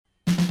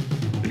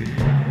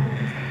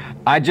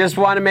I just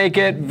want to make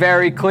it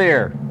very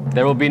clear.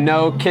 There will be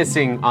no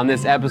kissing on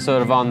this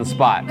episode of On the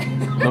Spot.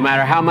 No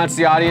matter how much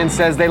the audience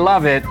says they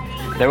love it,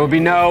 there will be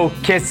no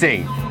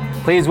kissing.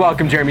 Please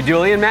welcome Jeremy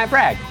Dooley and Matt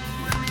Bragg.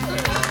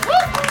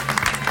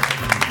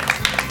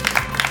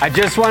 I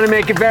just want to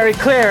make it very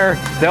clear,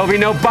 there will be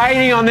no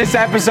biting on this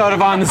episode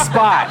of On the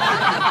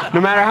Spot. No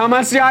matter how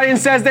much the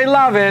audience says they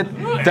love it,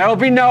 there will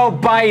be no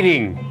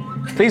biting.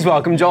 Please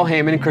welcome Joel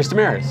Heyman and Chris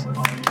Damaris.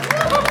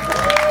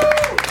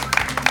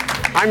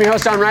 I'm your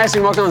host, John Rice,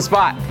 and welcome On the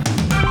Spot.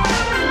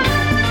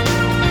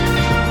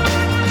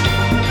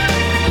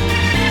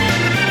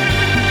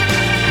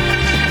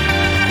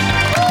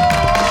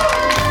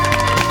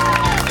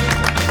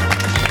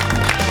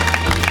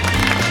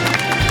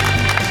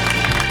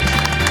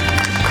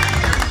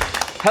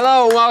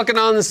 Hello, and welcome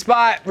On the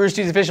Spot,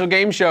 Rooster's official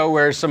game show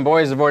where some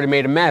boys have already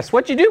made a mess.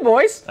 What'd you do,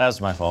 boys? That was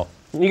my fault.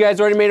 You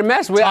guys already made a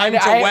mess. Time to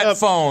wet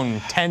phone,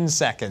 10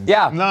 seconds.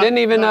 Yeah, didn't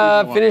even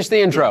finish the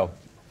intro.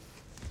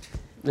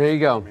 There you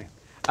go.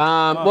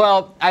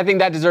 Well, I think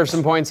that deserves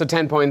some points, so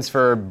 10 points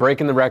for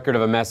breaking the record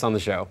of a mess on the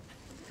show.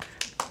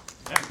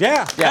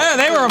 Yeah,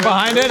 they were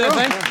behind it, I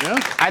think.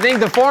 Yeah. I think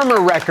the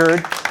former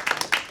record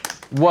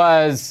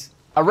was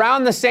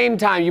around the same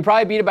time, you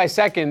probably beat it by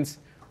seconds,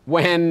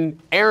 when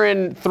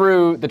Aaron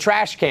threw the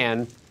trash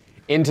can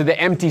into the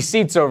empty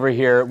seats over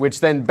here, which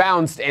then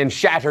bounced and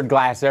shattered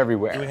glass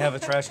everywhere. Do we have a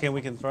trash can we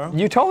can throw?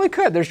 You totally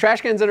could. There's trash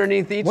cans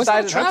underneath each Was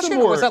side that of trash the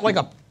can, or was that like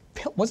a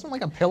wasn't it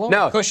like a pillow?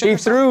 No, cushion he or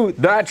something?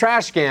 threw that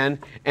trash can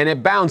and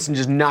it bounced and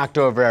just knocked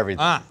over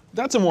everything.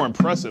 That's a more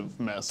impressive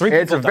mess.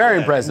 It's a very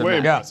impressive Way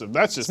mess. impressive.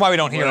 That's just That's why we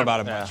don't hear whatever. about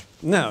it much.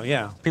 No,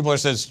 yeah. People are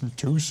says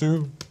too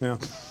soon. Yeah.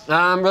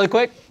 Really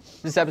quick,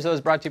 this episode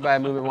is brought to you by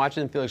Movement Watches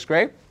and Felix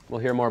Gray.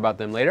 We'll hear more about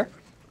them later.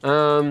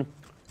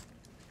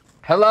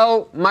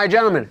 Hello, my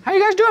gentlemen. How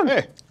you guys doing?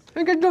 Hey.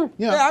 How you guys doing?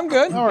 Yeah, I'm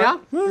good. All right. Yeah?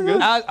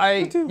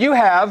 We're good. You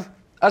have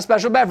a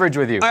special beverage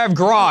with you. I have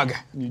grog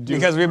do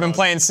because have we've been grog.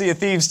 playing Sea of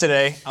Thieves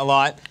today a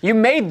lot. You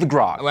made the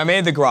grog. I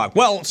made the grog.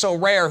 Well, so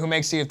Rare, who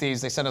makes Sea of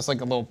Thieves, they sent us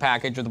like a little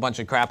package with a bunch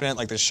of crap in it,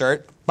 like this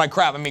shirt. By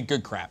crap, I mean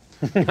good crap.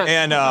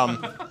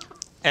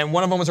 And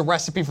one of them was a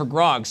recipe for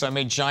grog, so I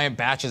made giant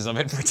batches of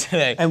it for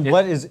today. And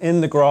what is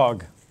in the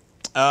grog?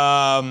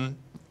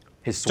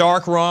 His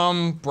Dark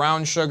rum,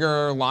 brown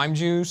sugar, lime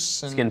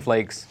juice, and skin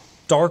flakes.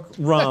 Dark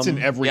rum, That's in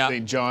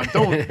everything, yeah. John.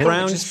 Don't.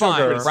 brown Which is fine.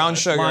 sugar, Brown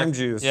sugar. lime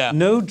juice. Yeah.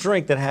 No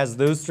drink that has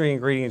those three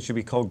ingredients should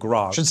be called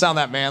grog. should sound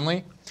that manly.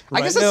 I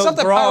Right. guess it's No, stuff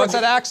that grog- pirates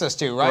had access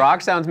to, right?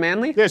 Grog sounds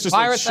manly? Yeah, it's just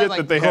like Pirates shit had, like,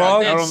 that they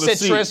grog, had out on the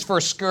citrus sea.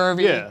 for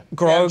scurvy. Yeah.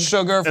 Grog.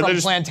 Sugar from they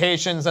just-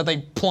 plantations that they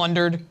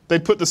plundered. They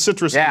put the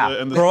citrus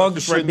Yeah. in the grog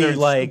just should right in there be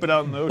and like scoop it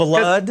out in the ocean.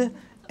 blood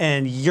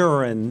and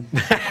urine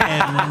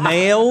and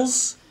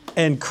nails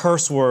and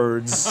curse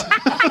words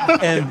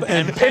and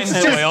It's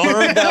just- oil.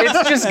 burned up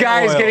It's just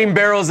guys oil. getting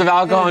barrels of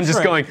alcohol and just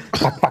Right. going,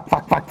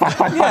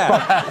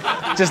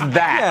 Yeah, just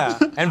that.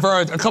 yeah, And for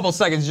a couple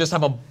seconds, you just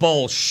have a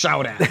bull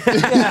shout at.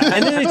 yeah.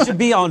 And then it should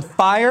be on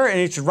fire and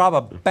it should rob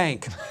a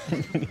bank.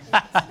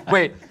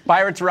 Wait,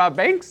 pirates rob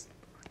banks?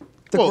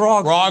 The Well,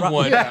 grog. Grog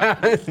would.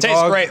 Tastes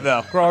Grog- great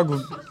though.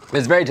 Grog.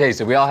 It's very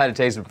tasty. We all had a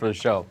taste of it for the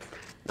show.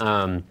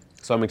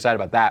 So I'm excited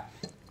about that.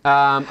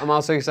 I'm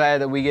also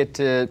excited that we get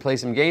to play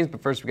some games,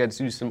 but first we got to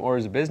do some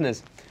orders of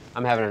business.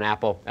 I'm having an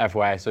apple,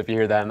 FYI, so if you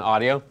hear that in the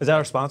audio, Is that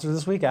our sponsor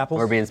this week, Apples?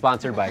 we're being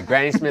sponsored by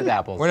Granny Smith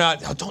Apples. We're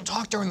not. Oh, don't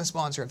talk during the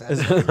sponsor of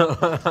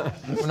that.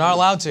 We're not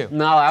allowed to.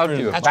 Not allowed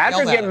to. Patrick Patrick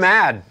yelled at get us.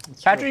 mad.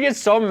 Patrick gets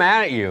so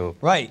mad at you.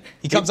 Right.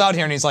 He comes out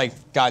here and he's like,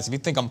 guys, if you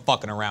think I'm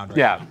fucking around right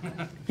Yeah.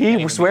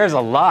 He swears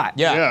a lot.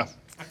 Yeah. Yeah.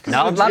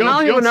 No, You not don't-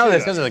 many you people don't know see this.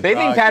 that. Because of the They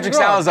think grog. Patrick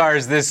Salazar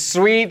is this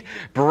sweet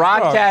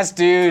broadcast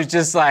dude,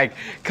 just like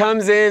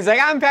comes in, is like,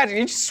 I'm Patrick.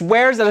 He just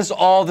swears at us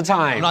all the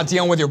time. I'm not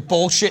dealing with your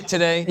bullshit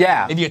today.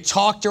 Yeah. If you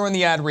talk during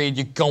the ad read,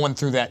 you're going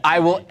through that. I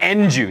will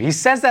end you. He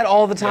says that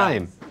all the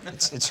time.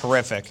 It's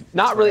horrific.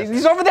 Not really.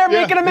 He's over there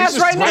Yeah, making a he's mess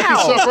just right wrecking now.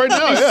 stuff right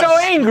now, He's yeah. so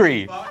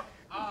angry.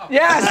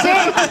 Yeah,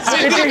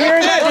 see? Did you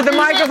hear that? Did the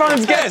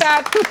microphones get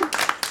that?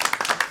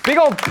 Big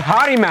old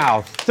potty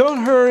mouth.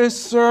 Don't hurt us,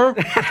 sir.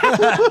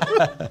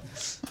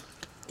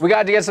 We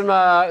got to get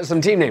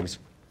some team names.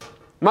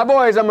 My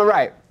boys on the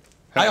right.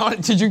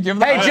 Did you give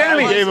them? Hey,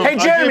 Jeremy. gave him- Hey, I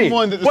gave Jeremy. him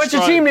one that What's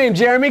your described- team name,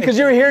 Jeremy? Because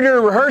you were here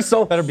during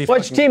rehearsal. Better be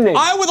What's your fucking- team name?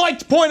 I would like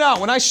to point out,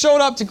 when I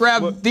showed up to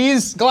grab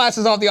these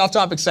glasses off the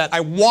off-topic set, I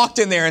walked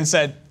in there and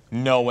said,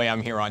 no way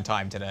I'm here on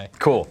time today.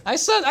 Could. I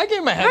gave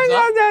him a heads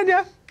up.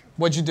 Yeah.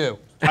 What'd you do?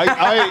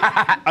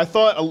 I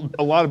thought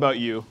a lot about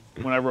you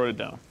when I wrote it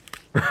down.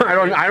 I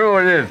don't know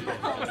what it is.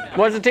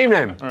 What's the team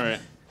name? All right.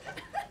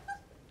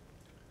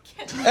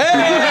 Hey, all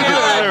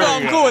right,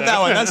 well, I'm cool with that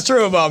one. That's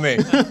true about me.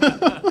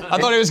 I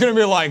thought it was gonna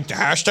be like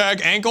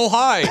hashtag ankle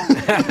high.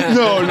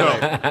 No.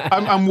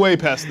 I'm way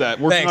past that.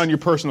 Working Thanks. on your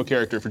personal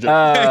character for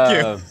Jeff.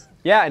 Thank you.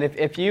 Yeah, and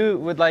if you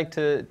would like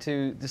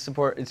to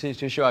support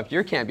to show off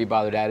your can't be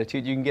bothered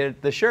attitude, you can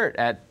get the shirt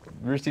at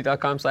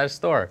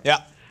rooster.com/store. Yeah.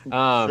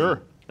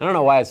 Sure. I don't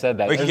know why I said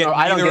that. We can There's get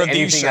I don't either get of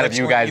these anything out of shirts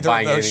you or guys either of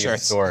buying those anything at the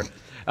shirts.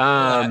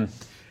 store.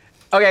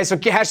 Okay, so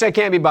hashtag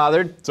can't be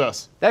bothered. It's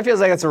us. That feels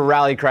like it's a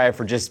rally cry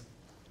for just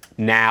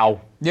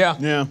now. Yeah.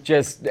 Yeah.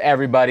 Just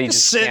everybody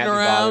just Sitting can't be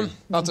around, bothered.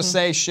 about to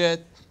say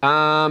shit. Who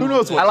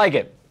knows what? I like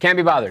it. Can't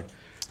be bothered.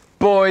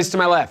 Boys to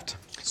my left.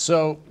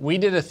 So we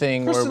did a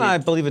thing Chris where and I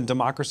believe in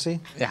democracy.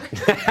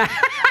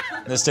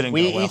 This didn't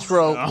we go well. each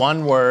wrote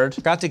one word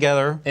Got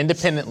together,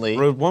 independently,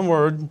 wrote one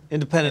word and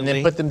independently,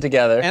 then put them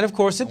together. and of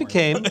course it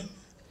became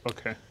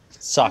Okay.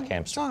 Sock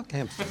hamster. sock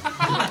hamster.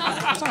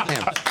 Sock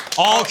hamster.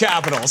 All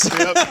capitals.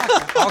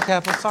 All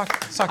capital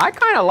sock. I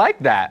kind of like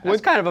that.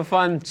 It's kind of a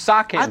fun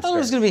sock I hamster. thought it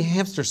was gonna be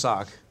hamster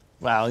sock.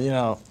 Well, you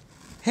know,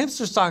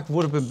 Hamster sock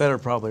would have been better,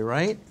 probably,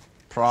 right?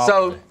 probably.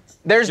 So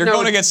there's You're no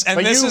going against, and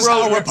But this you is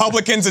how wrote-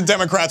 Republicans and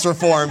Democrats were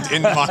formed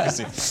in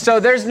democracy. so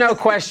there's no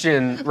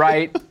question,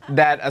 right,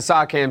 that a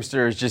sock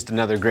hamster is just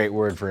another great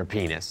word for a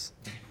penis,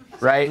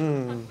 right?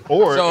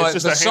 Or So, it's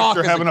just the a sock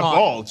hamster is a having a cock.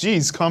 ball.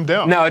 Jeez, calm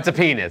down. No, it's a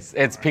penis.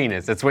 It's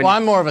penis. It's when Well,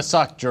 I'm more of a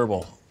sock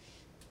gerbil.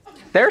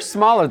 they're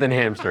smaller than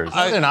hamsters.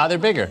 No, they're not. They're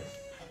bigger.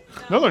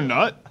 No, they're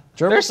not. Gerbils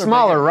They're are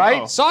smaller, bigger.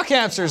 right? Sock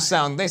hamsters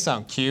sound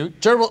cute.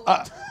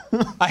 Gerbil.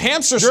 A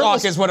hamster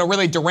sock is what a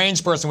really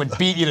deranged person would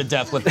beat you to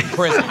death with in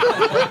prison.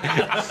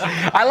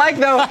 I like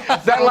though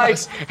that like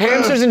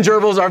hamsters and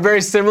gerbils are very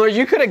similar.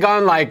 You could have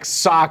gone like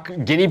sock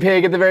guinea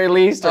pig at the very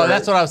least. Oh, or-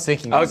 that's what I was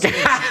thinking of. Okay.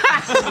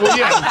 Well,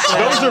 yeah,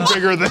 those are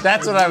bigger than.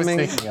 That's what I was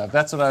thinking of.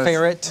 That's what I was.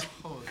 Ferret.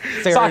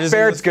 Sock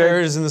ferret's good.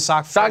 Ferret is in the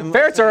sock. Sock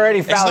ferrets are already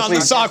It's not in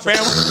the phallically. sock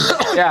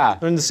family. Yeah.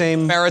 They're in the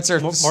same Ferrets are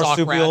sock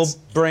marsupial rats.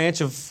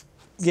 branch of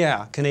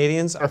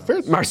Canadians.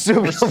 Marsupial branch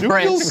of Marsupials?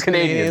 Canadians.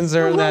 Canadians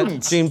are in that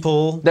Rodents. gene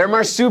pool. They're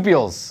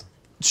marsupials.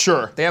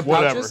 Sure. They have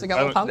whatever. pouches? They got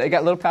I little don't- pouches? They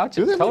got little pouches.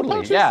 Do they have little Totally.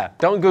 pouches? Yeah.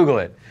 Don't Google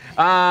it.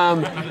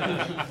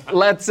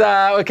 Let's.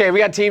 Okay, we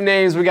got team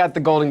names. We got the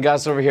Golden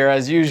Gus over here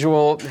as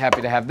usual.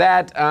 Happy to have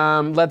that.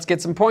 Let's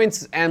get some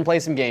points and play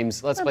some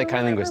games. Let's play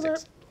Kind of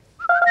Linguistics.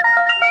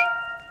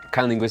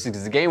 Kind of Linguistics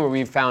is a game where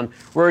we've found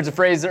words or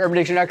phrases at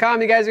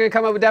UrbanDictionary.com. You guys are going to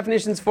come up with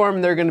definitions for them,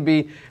 and they're going to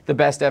be the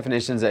best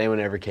definitions that anyone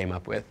ever came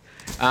up with.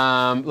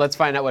 Let's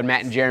find out what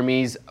Matt and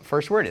Jeremy's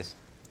first word is.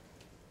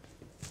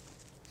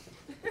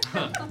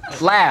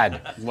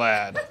 Lad.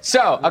 Lad.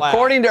 So,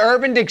 according to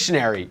Urban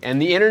Dictionary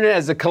and the internet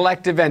as a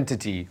collective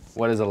entity,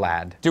 what is a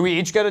lad? Do we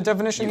each get a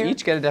definition You here?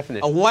 each get a A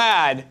definition.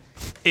 lad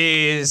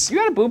is. You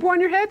got a boo-boo on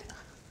your head?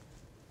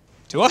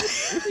 Do I?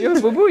 You have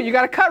a boo-boo? You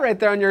got a cut right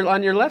there on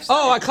your left side.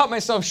 Oh, I cut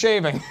myself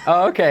shaving.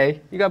 Oh, okay.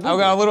 You got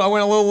boo-boo. I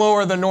went a little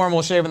lower than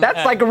normal shaving.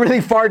 That's like a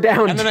really far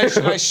down. And then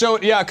too. I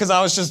showed, yeah, because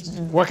I was just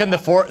Working the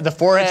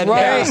forehead. right.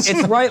 Yeah.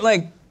 It's right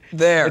like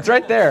there. It's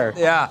right there.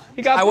 Yeah.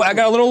 He got I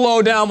got a little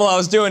low down while I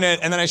was doing it,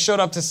 and then I showed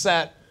up to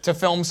set to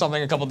film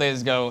something a couple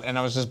days ago, and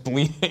I was just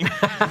bleeding.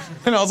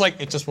 And I was like,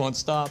 it just won't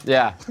stop.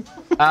 Yeah.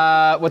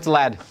 What's a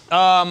lad?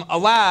 A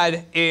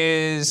lad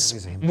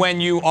is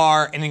when you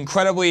are an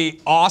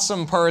incredibly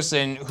awesome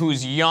person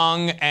who's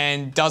young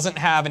and doesn't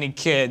have any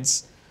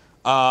kids,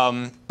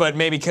 but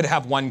maybe could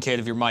have one kid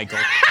if you're Michael.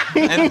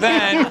 And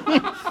then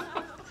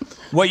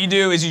what you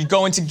do is you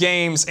go into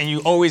games and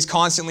you always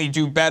constantly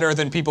do better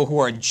than people who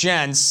are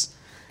gents,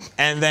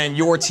 and then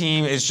your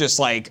team is just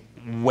like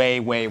way,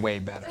 way, way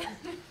better.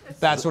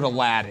 That's what a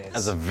lad is.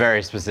 That's a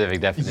very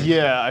specific definition.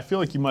 Yeah, I feel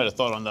like you might have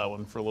thought on that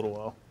one for a little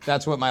while.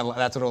 That's what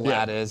a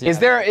lad is. Is yeah.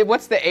 there?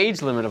 What's the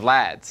age limit of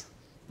lads?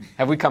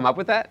 Have we come up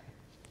with that?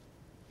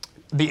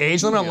 The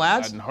age limit of Yeah,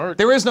 lads? that didn't hurt.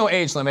 There is no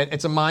age limit.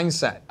 It's a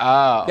mindset.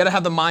 Oh. You gotta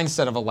have the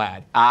mindset of a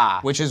lad. Ah.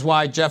 Which is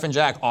why Jeff and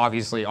Jack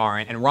obviously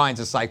aren't, and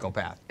Ryan's a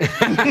psychopath.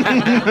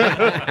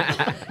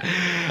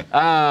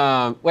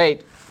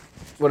 Wait.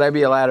 Would I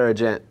be a lad or a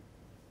gent?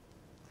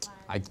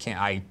 I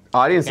can't.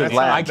 Audience says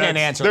lad. I can't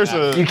answer There's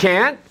that. You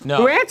can't? No.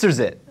 Who answers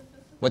it?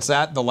 What's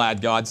that? The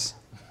lad gods.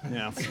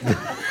 Yeah.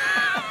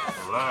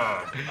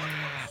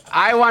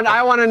 I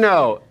want to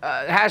know.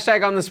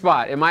 Hashtag on the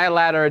spot. Am I a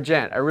lad or a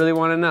gent? I really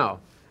want to know.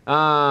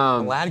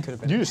 A lad could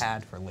have been You a just-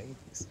 pad for ladies.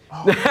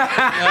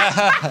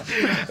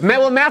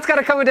 Matt's got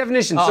to come with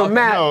definition. So okay.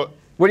 Matt, No.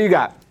 what do you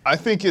got? I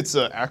think it's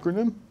an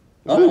acronym.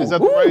 Is that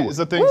the right? Is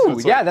that thing? So Ooh,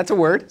 it's yeah, like- that's a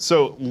word.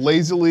 So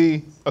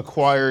lazily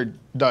acquired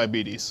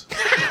diabetes.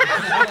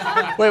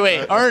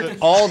 Wait. Aren't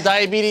all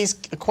diabetes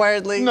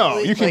acquired lately? No,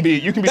 you can be.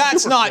 You can be.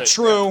 That's super not fit.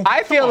 true.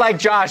 I feel like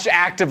Josh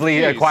actively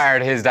Jeez.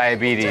 acquired his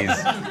diabetes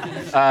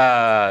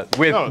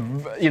with,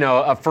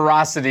 a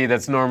ferocity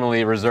that's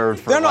normally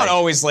reserved for. They're not like,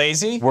 always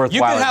lazy. worthwhile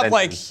You could have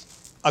like adventures.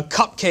 a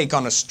cupcake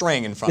on a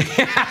string in front of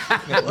you.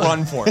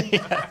 Run for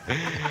it.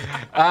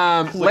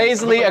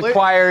 lazily But la-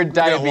 acquired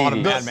got a lot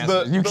of diabetes.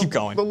 Madman. You keep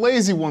going. The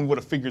lazy one would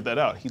have figured that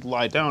out. He'd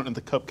lie down and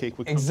the cupcake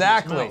would come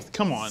Exactly. to his mouth.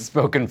 Come on.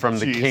 Spoken from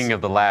the Jeez. king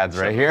of the lads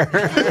right here.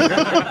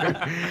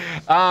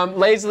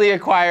 Lazily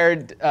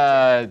acquired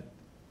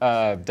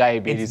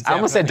diabetes. I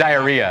almost said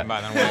diarrhea.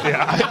 By the way.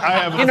 I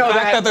have. You know The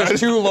fact that that there's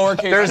two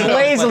lowercase. there's letters,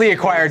 lazily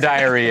acquired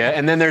diarrhea,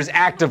 and then there's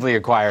actively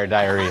acquired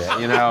diarrhea.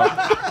 You know,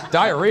 like,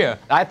 diarrhea.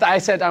 I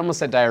almost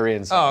said diarrhea.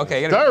 And Oh,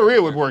 okay. You gotta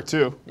Diarrhea would work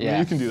too. I mean, Yeah.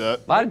 you can do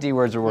that. A lot of D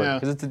words are work Yeah.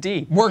 because it's a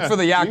D. work for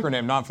the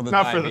acronym, not for the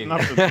Not for diabetes. the.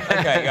 Not for the.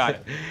 Okay, got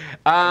it.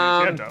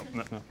 Yeah, no,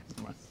 never mind.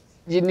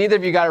 Neither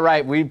of you got it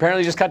right. We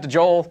apparently just cut to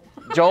Joel.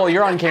 Joel,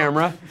 you're on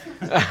camera.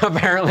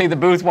 Apparently, the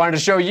booth wanted to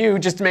show you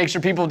just to make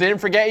sure people didn't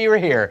forget you were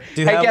here.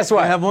 Do you Hey, have- guess do you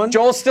what? have one?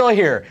 Joel's still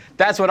here.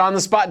 That's what On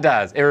the Spot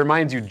does. It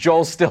reminds you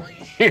Joel's still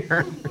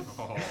here.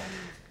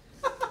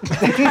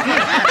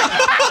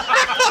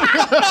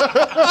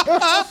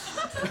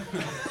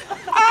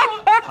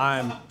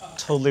 I'm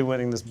totally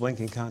winning this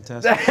blinking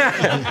contest.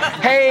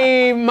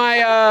 Hey,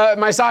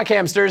 my sock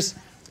hamsters.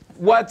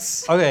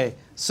 What's Okay,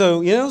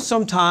 so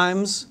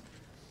sometimes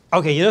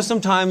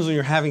when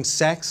you're having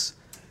sex,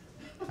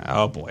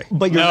 Oh boy.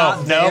 but you're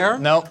not there.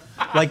 Nope.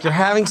 Like you're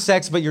having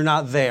sex, but you're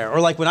not there. Or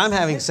like when I'm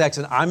having sex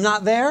and I'm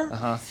not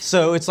there.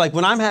 So it's like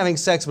when I'm having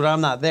sex, but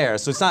I'm not there.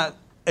 So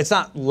it's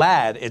not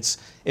lad. It's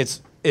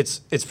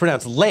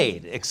pronounced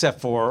laid,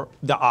 except for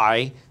the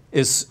I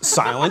is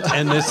silent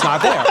and it's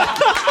not there.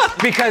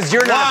 because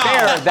you're not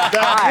there? That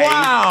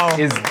I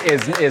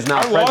is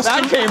not present.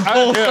 That came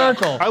full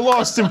circle. I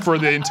lost him for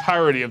the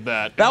entirety of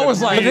that. That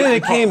was like But then they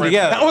came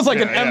together. that was like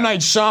an Yeah, M yeah. Night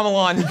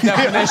Shyamalan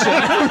definition.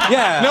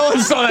 Yeah. No one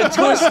saw that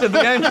twist at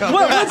the end.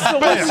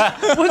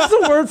 What's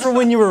the word for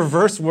when you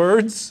reverse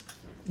words?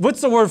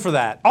 What's the word for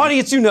that?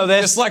 Audience, you know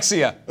this.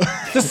 Dyslexia.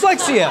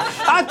 Dyslexia.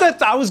 I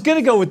thought I was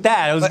gonna go with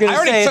that. I was gonna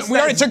say we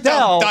already took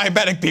down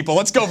diabetic people.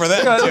 Let's go for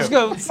that Let's too.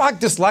 go. Fuck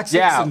dyslexia.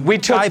 Yeah, we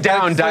took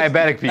down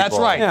diabetic people. That's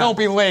right. Yeah. Don't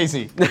be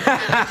lazy.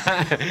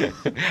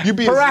 You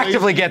be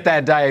Proactively get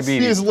that diabetes.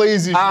 Be as lazy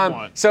as you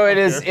want. So it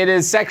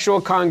is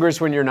sexual congress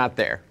when you're not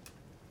there.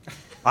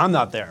 I'm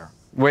not there.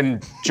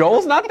 When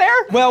Joel's not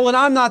there? Well, when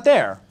I'm not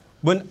there.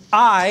 When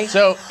I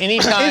So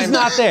anytime is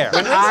not there.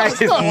 I is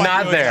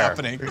not there.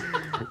 Happening.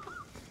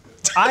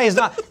 I is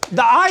not.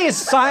 The I is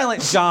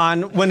silent,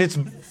 John, when it's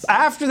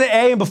after the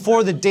A and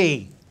before the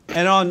D,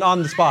 and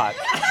on the spot.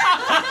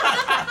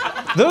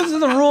 Those are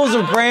the rules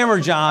of grammar,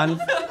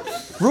 John.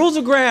 Rules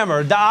of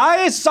grammar. The I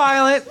is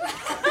silent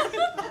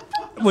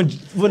when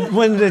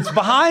it's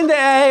behind the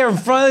A or in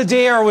front of the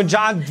D, or when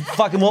John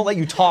fucking won't let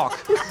you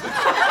talk.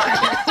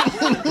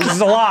 This is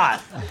a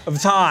lot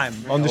of time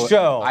on the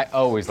show. I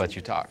always let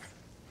you talk.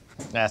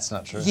 That's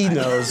not true. He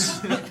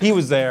knows. He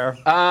was there.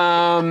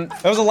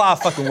 That was a lot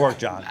of fucking work,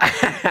 John.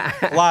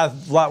 A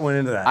lot went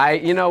into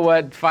that. You know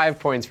what? 5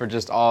 points for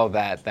just all of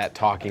that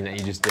talking that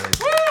you just did.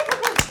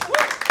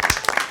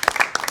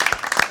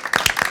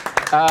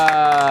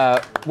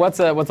 What's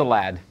a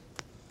lad?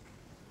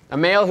 A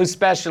male who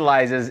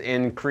specializes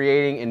in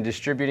creating and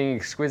distributing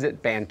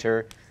exquisite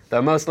banter.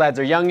 Though most lads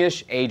are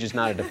youngish, age is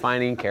not a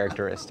defining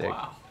characteristic.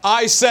 Wow.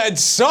 I said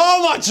so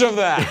much of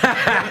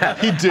that.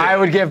 He did. I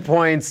would give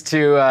points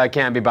to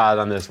Can't Be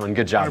Bothered on this one.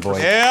 Good job,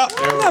 boys. Yeah.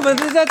 Yeah, but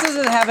that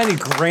doesn't have any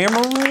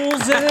grammar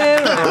rules in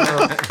it.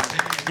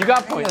 Or, You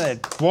got points.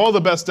 Well, all the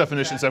best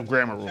definitions have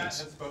grammar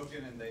rules.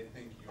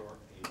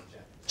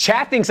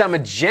 Chat thinks I'm a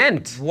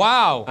gent.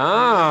 Wow.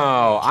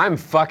 Oh, I'm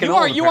fucking You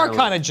old, are apparently.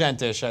 kind of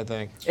gentish, I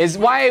think.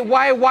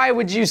 Why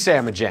would you say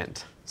I'm a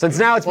gent? Since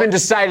now it's been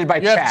decided by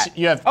chat.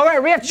 Oh,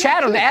 right, we have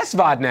chat on the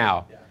SVOD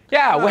now.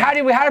 Yeah, well, how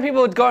do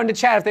people go into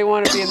chat if they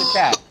want to be in the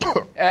chat?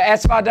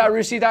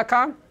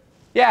 svod.rusi.com?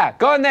 Yeah,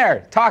 go in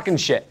there, talking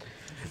shit.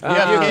 You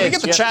have you kids.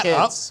 get the you have chat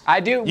up? kids. I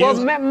do. Well,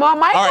 my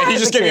All right, he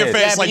just gave me a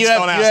face but like you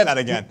don't have ask that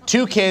again.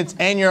 2 kids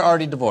and you're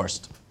already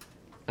divorced.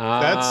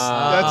 That's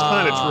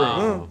kind of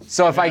true.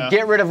 So if I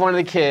get rid of one of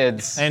the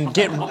kids, And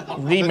get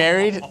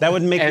remarried. that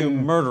would make you a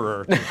And-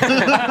 murderer.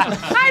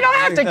 I don't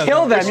have to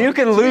kill them. You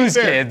can lose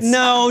kids.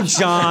 No,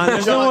 John.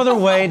 There's no other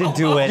way to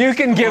do it. You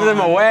can give them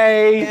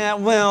away. Yeah,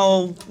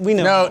 well, we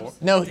know.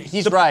 No,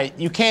 he's right.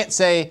 You can't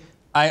say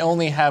I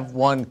only have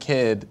 1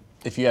 kid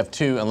if you have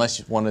 2 unless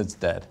one is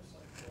dead.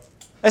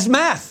 It's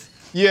math.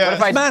 Yeah.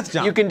 If I, math,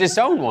 John. you can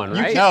disown one,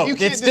 right? No, You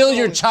can't it's still disown-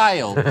 your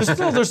child.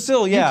 There's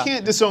still, yeah. You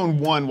can't disown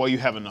one while you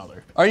have another.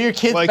 Are your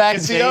kids Like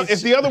backstage?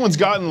 if the other one's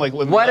gotten like.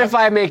 What if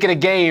I make it a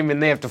game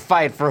and they have to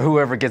fight for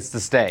whoever gets to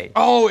stay?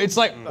 Oh, it's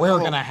like we're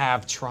gonna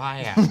have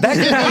tryouts.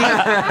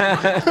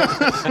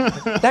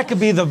 That could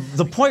be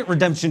the point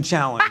redemption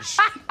challenge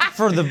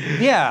for the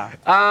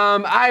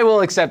I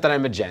will accept that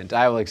I'm a gent.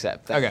 I will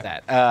accept that. Okay.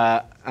 that.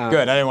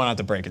 Good. I didn't want to have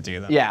to break it to you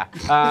then. Yeah.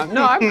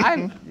 No,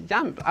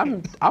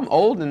 I'm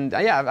old and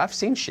yeah, I've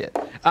seen shit.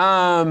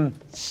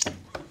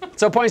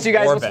 So points to you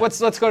guys. Orbit.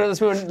 Let's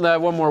move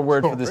on, one more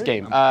word for this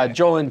game.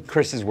 Joel and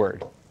Chris's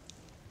word.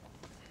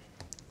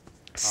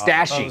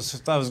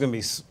 Stashing. thought it was gonna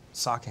be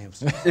sock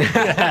hamster.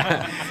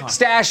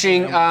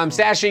 Stashing.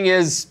 Stashing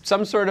is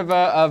some sort of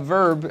a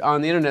verb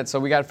on the internet, so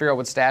we got to figure out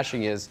what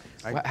stashing is.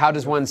 How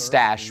does one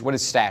stash? What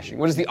is stashing?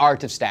 What is the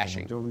art of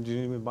stashing? Do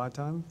you need me to buy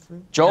time?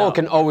 Joel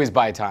can always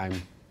buy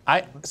time.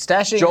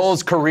 Stashing.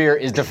 Joel's career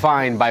is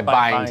defined by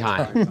buying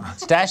buying time.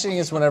 Stashing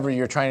is whenever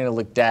you're trying to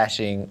look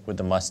dashing with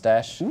the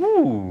mustache.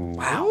 Ooh.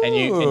 Wow. And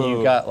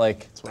you got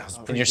like,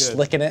 and you're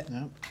slicking it,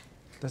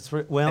 That's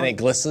right. Well, and it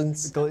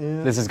glistens.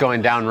 This is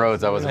going down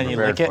roads I wasn't And you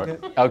prepared lick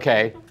for. it?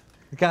 Okay.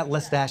 it got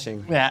less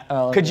dashing.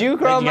 Yeah. Could you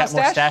grow a you got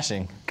more mustache?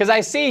 stashing. Because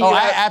I see you. Oh,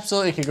 I have,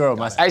 absolutely could grow a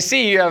mustache. I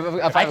see you have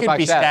a 5 I could o'clock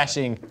be shadow.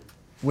 stashing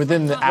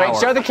within the hour. Wait,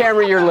 show the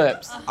camera your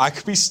lips. I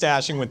could be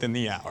stashing within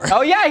the hour.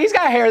 Oh yeah, he's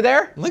got hair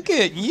there. Look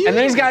at you. And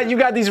then you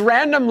got these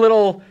random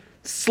little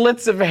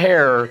slits of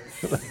hair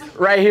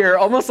right here,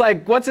 almost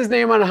like what's his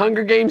name on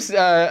Hunger Games?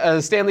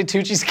 Stanley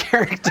Tucci's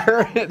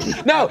character.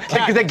 No,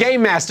 the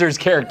Game Master's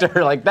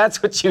character. Like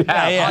that's what you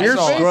have. Yeah, on your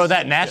so face. grow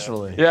that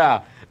naturally.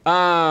 Yeah.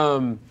 All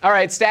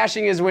right.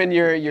 Stashing is when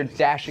you're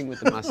dashing with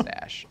the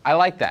mustache. I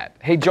like that.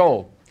 Hey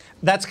Joel.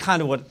 That's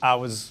kind of what I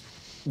was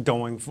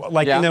going for.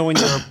 Like, Yeah. you know, when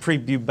you're a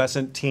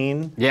prepubescent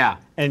teen. Yeah.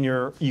 And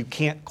you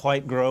can't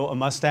quite grow a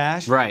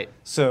mustache. Right.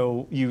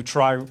 So you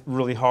try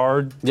really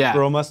hard Yeah. to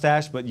grow a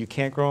mustache, but you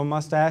can't grow a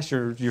mustache,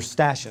 you're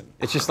stashing.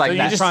 It's just like So you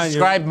that. just trying-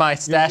 described my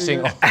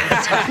stashing.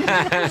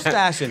 You're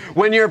stashing.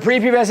 When you're a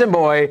prepubescent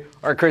boy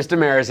or Chris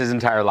Damaris'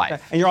 entire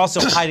life. And you're also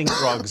hiding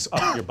drugs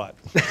up your butt.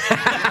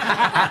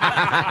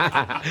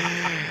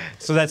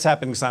 So that's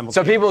happening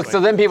simultaneously. So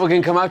then people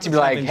can come up to you and be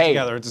like, Happening hey,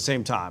 together at the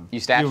same time. You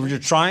stash You're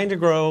it. trying to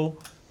grow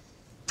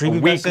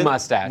prepubescent,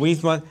 mustache.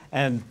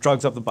 and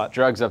drugs up the butt.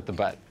 drugs up the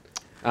butt.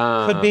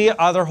 Could be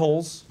other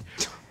holes.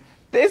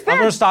 Is I'm there,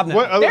 gonna stop now.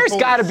 What other there's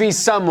holes? got to be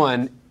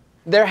someone,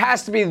 there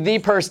has to be the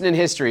person in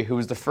history who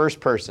was the first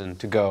person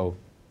to go,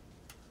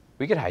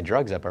 we could hide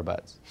drugs up our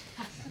butts.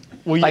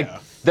 Well, yeah. Like,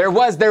 there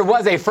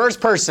was a first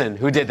person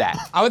who did that.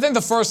 I would think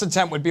the first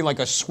attempt would be like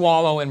a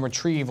swallow and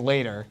retrieve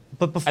later.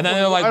 But before, And then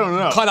they're like, I don't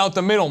know. cut out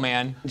the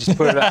middleman, Just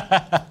put it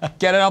up.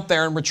 get it up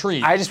there and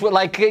retrieve. I just would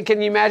like,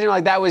 can you imagine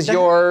like that was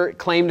your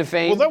claim to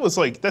fame? Well, that was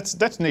like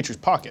that's nature's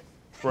pocket,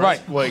 right?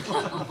 Right. Like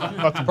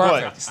up the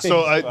butt. Perfect.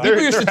 So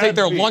People used to had take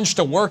their be- lunch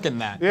to work in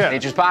that. Yeah.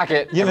 Nature's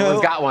pocket. you know,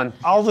 Everyone's got one.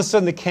 all of a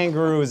sudden the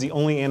kangaroo is the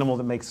only animal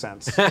that makes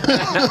sense. Like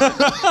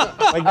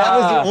that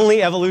was the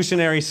only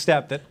evolutionary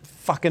step that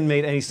fucking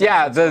made any sense.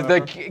 Yeah, the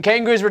whatsoever.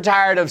 kangaroos were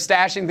tired of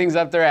stashing things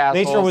up their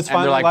assholes. Nature was and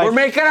they're finally like, we're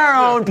making our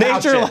own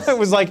Nature pouches.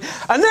 was like,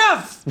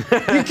 enough!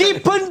 You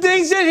keep putting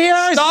things in here.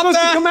 It's Stop supposed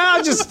that. to come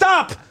out. Just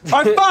stop.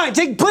 All right, fine.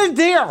 Put it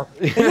there.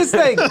 In this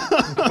thing.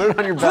 Put it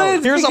on your Put belt.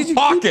 it- Here's a you keep-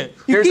 pocket.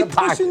 You Here's a keep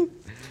pocket. pushing.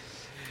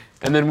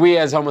 And then we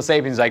as Homo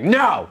sapiens like,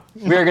 no,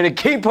 we are gonna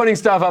keep putting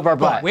stuff up our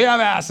butt. We have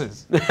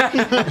asses.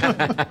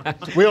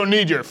 We don't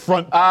need your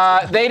front.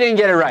 They didn't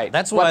get it right.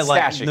 That's why What's I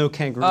like stashing? no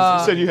kangaroos.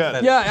 you said you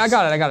had. Yeah, I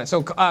got it.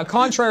 So,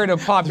 contrary to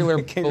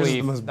popular Kangaroos are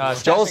the belief, most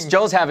stashing,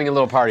 Joel's having a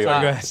little party over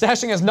here.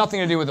 stashing has nothing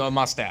to do with a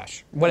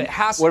mustache. What it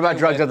has to What about do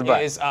drugs with up the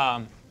butt? is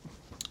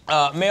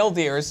male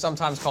deers,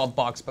 sometimes called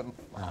bucks, but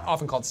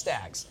often called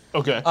stags.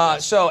 Okay.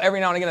 So every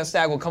now and again, a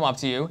stag will come up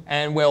to you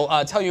and will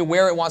tell you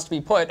where it wants to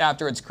be put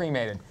after it's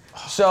cremated.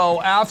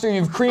 So after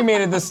you've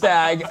cremated the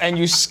stag and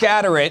you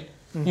scatter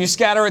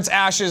its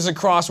ashes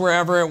across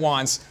wherever it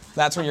wants.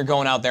 That's when you're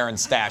going out there and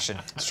stashing.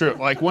 It's true.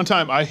 Like one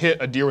time I hit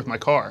a deer with my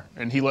car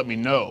and he let me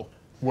know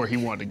where he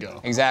wanted to go.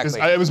 Exactly.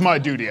 'Cause it was my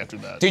duty after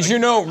that. Did you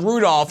know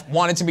Rudolph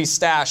wanted to be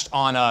stashed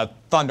on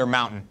Thunder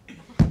Mountain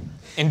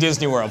in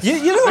Disney World? You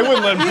They know,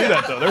 wouldn't let him do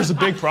that though. There's a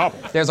big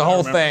problem. There's a I whole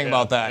remember, thing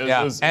about that, It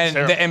yeah. was And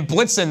terrible. and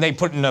Blitzen, they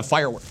put in a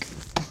firework.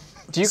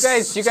 Do you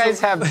guys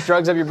have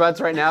drugs up your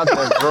butts right now that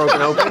are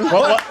broken open?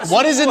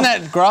 What is in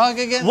that grog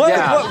again?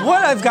 Yeah.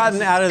 what I've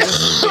gotten out of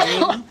this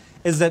game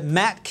is that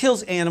Matt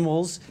kills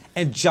animals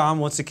and John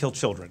wants to kill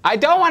children. I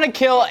don't want to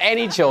kill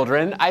any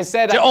children. I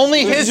said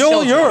Only his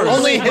Joel, children. yours.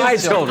 Only my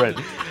his children.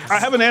 children. I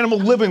have an animal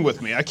living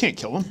with me. I can't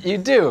kill him. You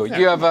do.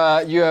 You have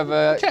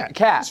a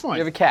Cat. It's fine. You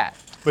have a cat.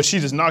 But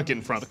she does not get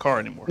in front of the car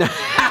anymore.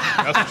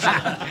 That's for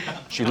sure.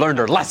 She learned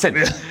her lesson.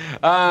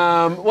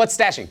 What's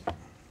stashing?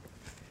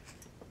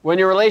 When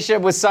you're in a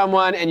relationship with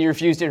someone and you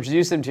refuse to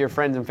introduce them to your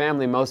friends and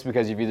family, mostly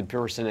because you view the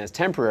person as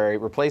temporary,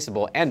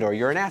 replaceable, and/or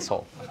you're an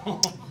asshole.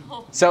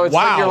 So it's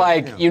like Wow. you're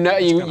like,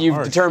 you've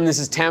harsh. determined this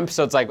is temp,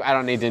 so it's like I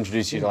don't need to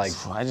introduce you to like.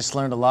 I just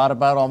learned a lot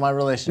about all my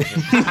relationships.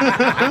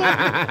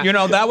 You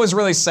know, that was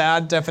really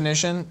sad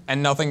definition,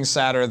 and nothing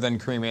sadder than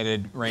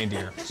cremated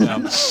reindeer. So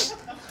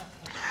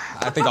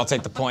I think I'll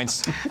take the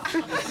points.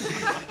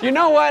 You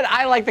know what?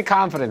 I like the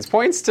confidence.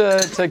 Points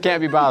to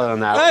can't be bothered on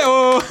that.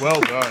 Hey-oh. Well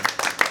done.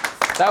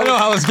 That I know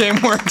was, how this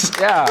game works.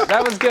 yeah,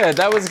 that was good.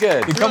 That was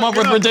good. Come up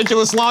with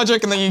ridiculous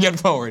logic, and then you get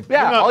forward.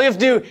 Yeah, all you have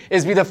to do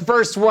is be the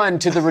first one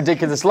to the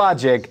ridiculous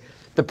logic.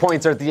 The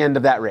points are at the end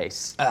of that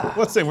race.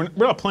 Let's say we're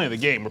not playing the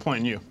game. We're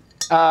playing you.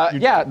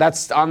 Yeah,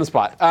 that's on the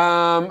spot.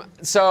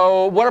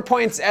 So what are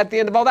points at the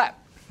end of all that?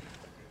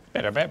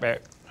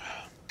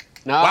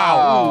 No.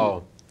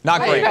 Wow.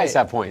 Not Hey, great. you guys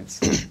have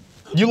points.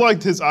 You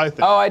liked his eye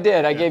thing. Oh, I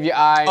did. I gave you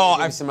I. Oh, I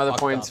gave I you some other fucked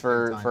points up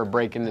for, big time. for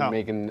breaking and How?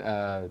 making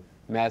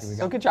mess.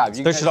 So good job.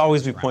 You There guys- should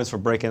always be points for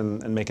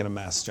breaking and making a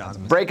mess,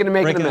 John. breaking and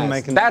making breaking a and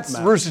mess. making That's a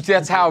mess. Rooster Teeth.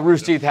 That's how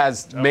Rooster Teeth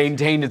has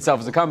maintained itself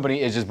as a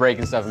company, is just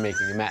breaking stuff and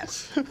making a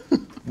mess.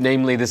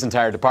 Namely, this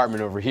entire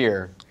department over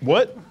here.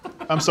 What?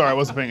 I'm sorry, I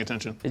wasn't paying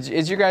attention.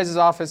 Is your guys'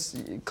 office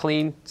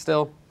clean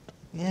still?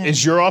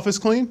 Is your office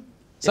clean?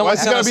 Someone Why is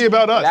it sent gotta us- be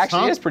about us? It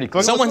actually huh? is pretty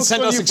clean. Someone Let's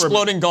sent go us you for a-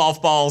 exploding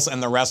golf balls,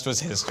 and the rest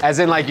was his. As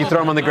in, like, you throw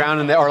them on the ground,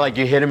 and or like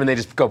you hit them and they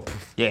just go.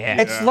 Poof. Yeah.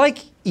 It's like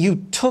you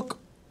took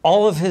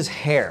all of his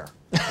hair.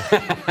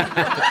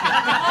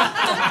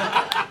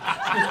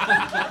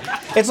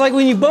 It's like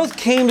when you both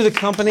came to the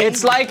company.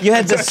 It's like- you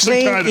had the It's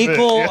actually same kind of it,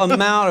 equal yeah.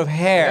 amount of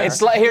hair.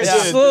 It's like here's Yeah.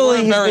 Slowly,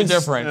 We're he's very been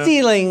different.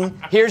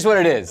 stealing. here's what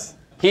it is.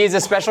 He is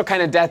a special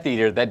kind of Death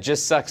Eater that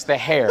just sucks the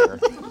hair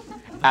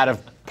out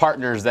of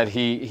partners that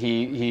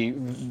he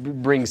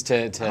brings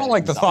to. I don't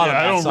like the thought of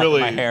I that don't sucking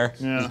really. my hair.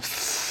 Yeah.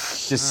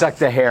 Just suck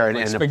the hair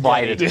and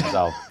apply it to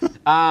himself.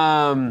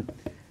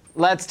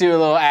 Let's do a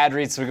little ad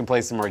read so we can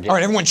play some more games. All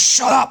right, everyone,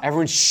 shut up.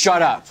 Everyone,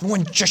 shut up.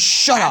 Everyone, just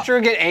shut up.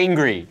 Patrick, get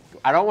angry.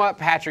 I don't want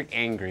Patrick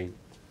angry.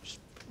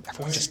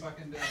 Everyone, just. No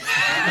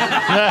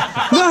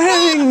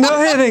hitting,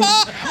 no hitting.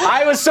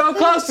 I was so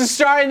close to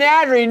starting the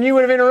ad read, and you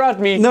would have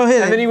interrupted me. No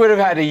hitting. And then you would have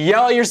had to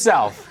yell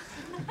yourself.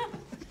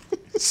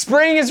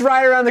 Spring is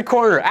right around the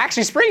corner.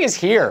 Actually, spring is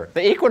here.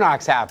 The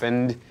equinox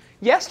happened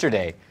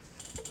yesterday,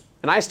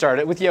 and I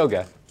started with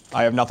yoga.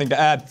 I have nothing to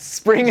add.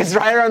 Spring is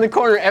right around the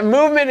corner, and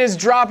Movement is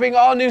dropping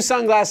all new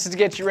sunglasses to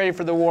get you ready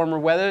for the warmer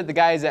weather. The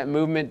guys at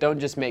Movement don't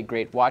just make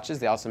great watches,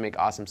 they also make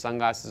awesome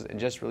sunglasses and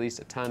just released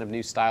a ton of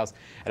new styles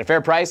at a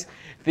fair price.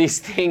 These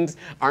things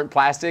aren't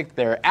plastic,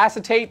 they're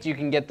acetate. You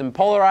can get them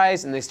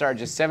polarized, and they start at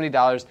just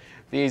 $70.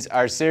 These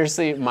are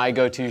seriously my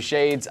go-to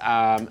shades.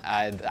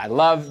 I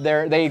love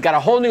they got a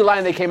whole new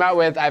line they came out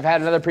with. I've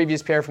had another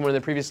previous pair from one of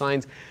the previous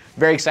lines.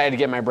 Very excited to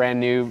get my brand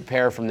new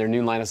pair from their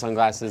new line of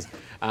sunglasses.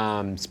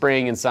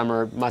 Spring and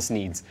summer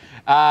must-needs. These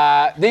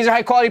are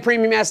high-quality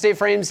premium acetate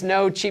frames.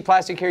 No cheap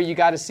plastic here. You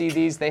got to see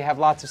these. They have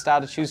lots of style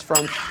to choose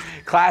from.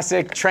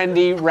 Classic,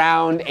 trendy,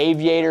 round,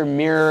 aviator,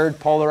 mirrored,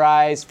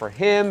 polarized for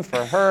him,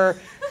 for her,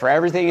 for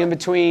everything in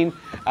between.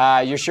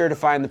 You're sure to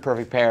find the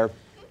perfect pair.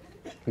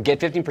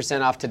 Get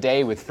 15% off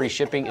today with free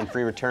shipping and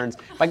free returns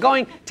by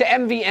going to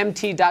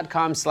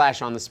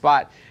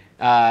mvmt.com/onthespot.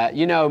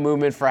 You know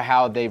Movement for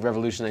how they've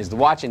revolutionized the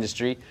watch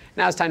industry.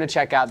 Now it's time to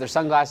check out their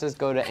sunglasses.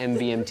 Go to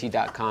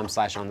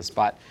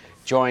mvmt.com/onthespot.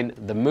 Join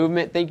the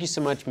movement. Thank you so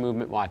much,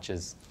 Movement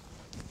Watches.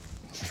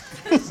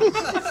 Give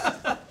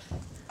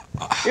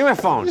me my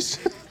phone.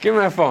 Give me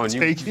my phone, you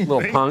Taking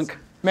little things. punk.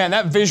 Man,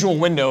 that visual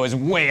window is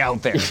way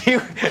out there.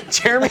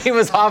 Jeremy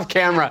was off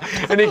camera,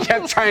 and he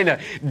kept trying to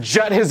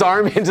jut his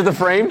arm into the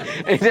frame,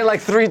 and he did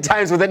like 3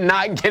 times with it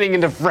not getting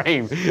into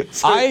frame.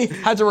 So, I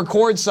had to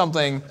record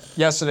something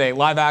yesterday,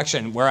 live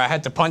action, where I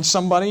had to punch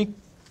somebody.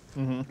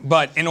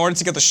 But in order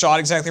to get the shot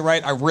exactly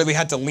right, I really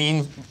had to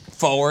lean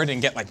forward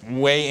and get like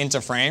way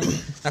into frame.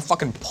 I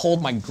fucking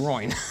pulled my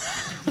groin.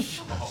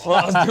 While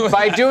I was doing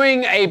by that.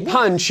 doing a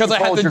punch, you Because I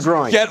had pulled to your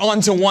groin. get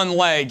onto one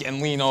leg and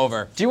lean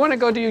over. Do you want to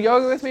go do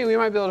yoga with me? We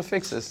might be able to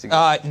fix this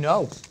together.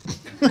 No.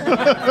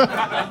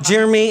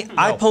 Jeremy,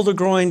 I pulled a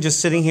groin just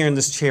sitting here in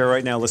this chair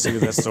right now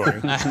listening to this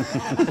story.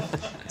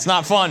 It's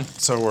not fun.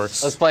 So it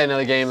works. Let's play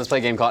another game. Let's play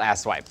a game called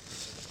Ass Swipe.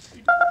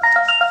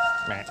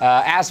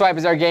 Ass Swipe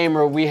is our game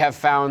where we have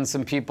found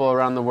some people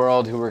around the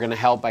world who we're going to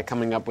help by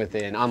coming up with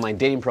an online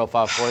dating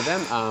profile for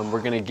them.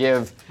 We're going to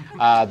give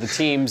the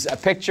teams a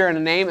picture and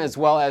a name, as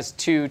well as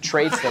 2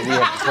 traits that we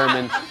have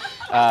determined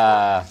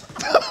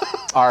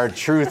are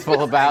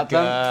truthful about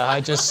them.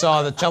 I just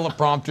saw the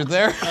teleprompter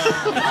there.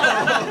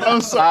 I'm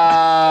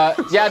sorry.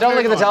 Yeah, don't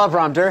look at the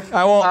teleprompter.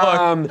 I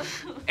won't look.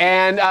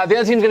 And the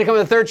other team's going to come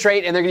with a 3rd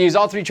trait, and they're going to use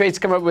all 3 traits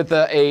to come up with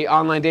a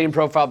online dating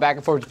profile back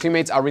and forth with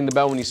teammates. I'll ring the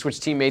bell when you switch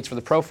teammates for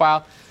the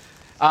profile.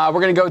 We're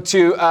going to go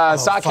to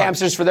Sock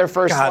Hamsters for their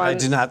first God, one. I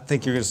did not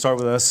think you were going to start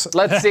with us.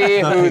 Let's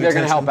see who they're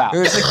going to help out.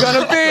 Who's it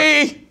gonna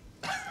be?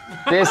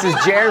 This is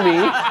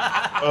Jeremy.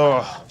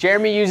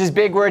 Jeremy uses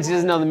big words he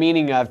doesn't know the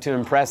meaning of to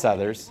impress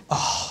others,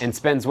 and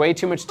spends way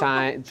too much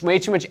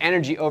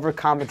energy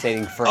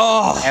overcompensating for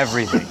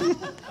everything.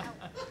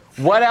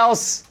 What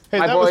else, Hey,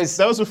 my boys?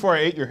 that was before I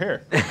ate your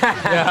hair.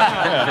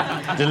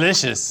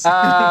 Delicious.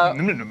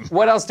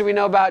 What else do we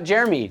know about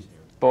Jeremy,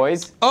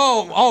 boys?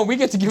 Oh, we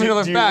get to give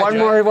another do- fact. One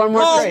more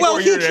Oh, trait. well,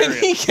 Your area.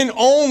 he can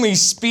only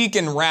speak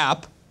and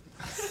rap.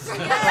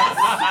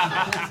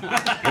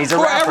 He's a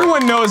Well, rapper.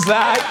 everyone knows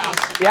that.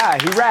 Yeah,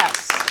 he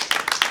raps.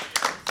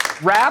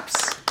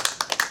 Raps,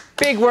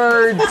 big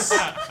words,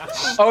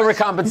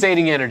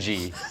 overcompensating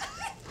energy.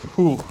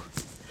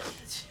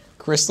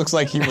 Chris looks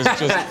like he was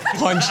just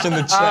punched in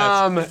the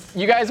chest.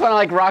 You guys want to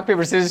like rock,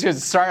 paper, scissors to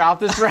start off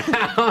this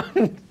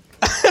round?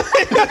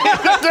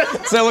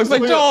 So it looks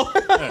like Joel.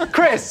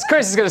 Chris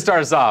is going to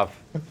start us off.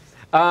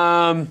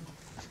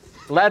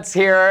 Let's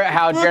hear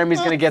how Jeremy's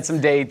going to get some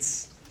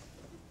dates.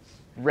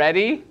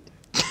 Ready,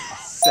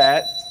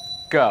 set,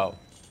 go.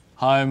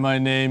 Hi, my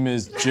name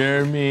is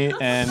Jeremy,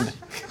 and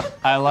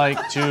I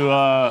like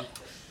to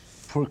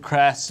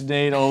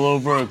procrastinate all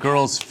over a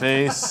girl's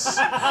face.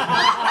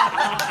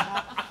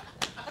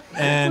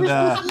 And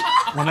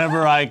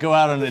whenever I go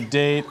out on a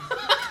date,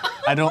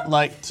 I don't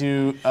like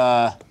to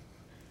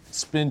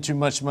spend too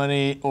much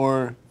money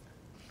or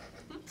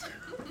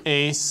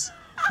ace.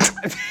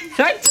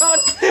 I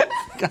don't.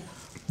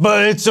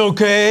 But it's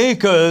okay,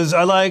 because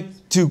I like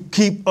to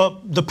keep up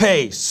the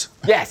pace.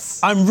 Yes.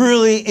 I'm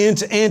really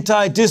into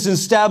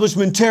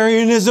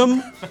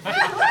anti-disestablishmentarianism.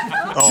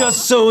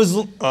 Just so as...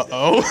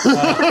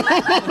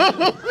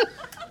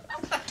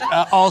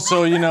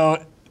 Also, you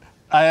know,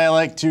 I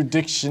like to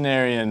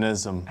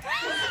dictionarianism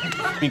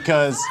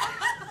because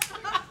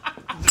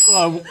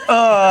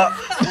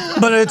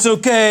But it's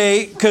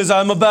okay, because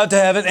I'm about to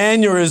have an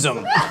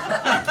aneurysm.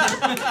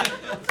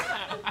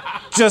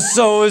 Just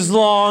so as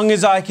long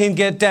as I can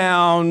get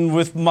down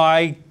with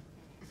my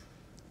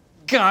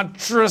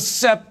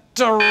contracept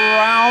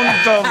around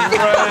the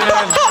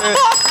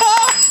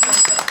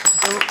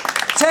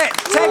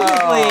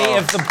Technically,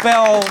 if the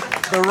bell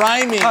The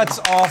rhyming. cuts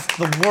off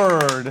the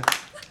word.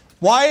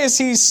 Why is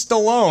he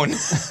Stallone?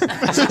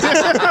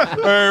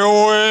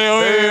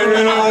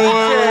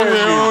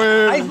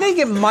 I think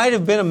it might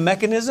have been a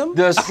mechanism.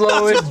 The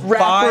slowest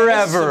rapper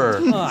ever.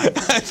 I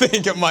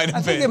think it might have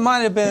I think it been. might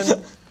have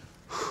been.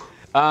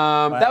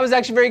 That was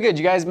actually very good.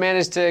 You guys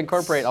managed to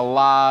incorporate a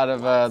lot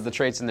of the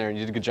traits in there, and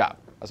you did a good job.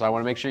 So I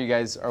want to make sure you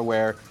guys are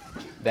aware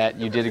that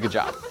you did a good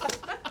job.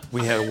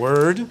 We had a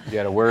word. You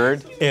had a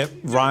word. It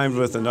rhymed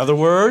with another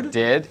word. It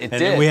did. And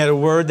then we had a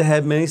word that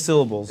had many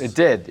syllables. It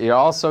did. You're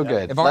all so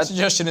good. If our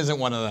suggestion isn't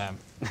one of them,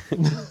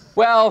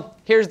 Well,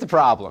 here's the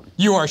problem.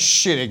 you are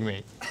shitting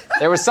me.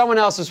 There was someone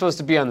else who was supposed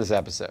to be on this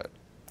episode.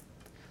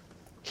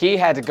 He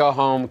had to go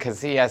home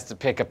because he has to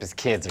pick up his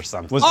kids or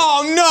something.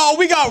 Oh no,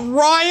 we got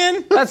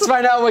Ryan. Let's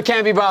find out what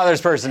Can't Be Bother's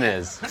person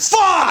is.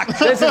 Fuck!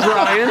 This is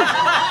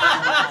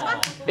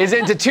Ryan. Is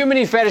into too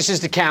many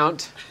fetishes to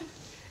count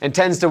and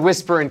tends to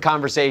whisper in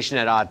conversation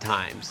at odd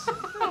times.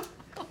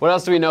 What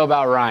else do we know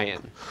about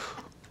Ryan?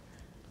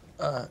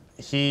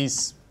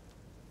 He's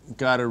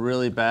got a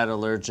really bad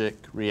allergic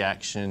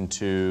reaction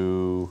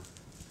to.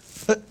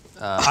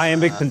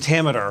 Iambic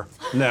pentameter.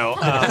 No.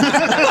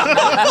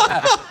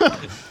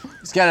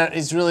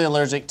 He's really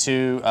allergic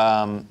to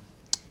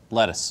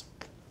lettuce.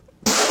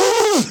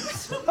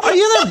 Are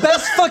you their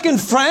best fucking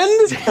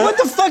friend? What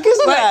the fuck is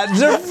that?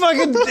 They're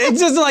fucking. It's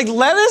just like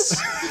lettuce.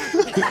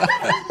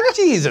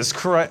 Jesus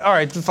Christ! All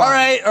right,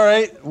 fine. All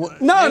right. No,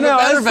 Name a no,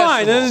 better it's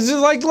fine.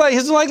 vegetable. It's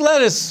just like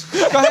lettuce.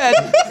 Go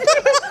ahead.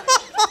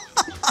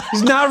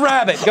 He's not a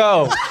rabbit.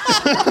 Go.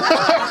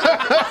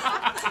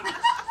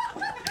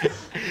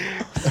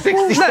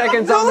 60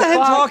 seconds on Don't the let him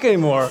clock. talk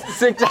anymore.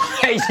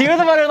 Hey, you're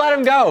the one who let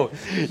him go.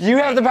 You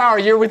have the power.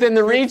 You're within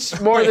the reach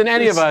more than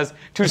any of us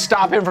to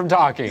stop him from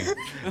talking.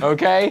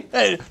 Okay?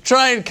 Hey,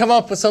 try and come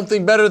up with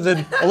something better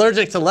than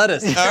allergic to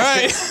lettuce. All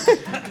right.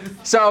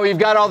 So you've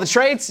got all the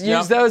traits. Use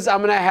Yep. those.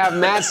 I'm gonna have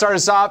Matt start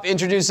us off.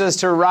 Introduce us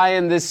to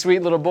Ryan, this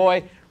sweet little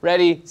boy.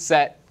 Ready,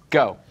 set,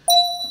 go.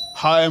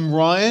 Hi, I'm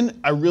Ryan.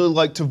 I really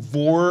like to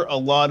vor a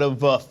lot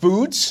of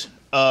foods,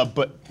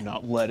 but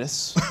not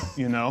lettuce.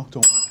 You know,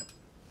 don't want to.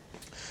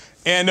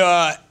 And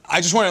I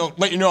just want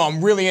to let you know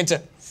I'm really into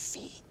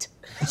feet.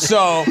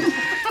 So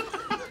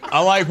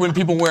I like when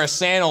people wear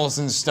sandals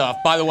and stuff.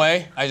 By the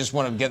way, I just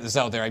want to get this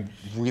out there. I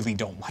really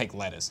don't like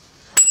lettuce.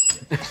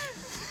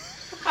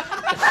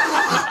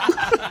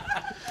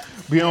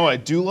 But you know what I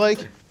do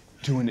like?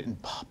 Doing it in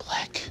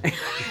public.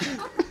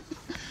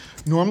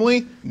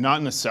 Normally, not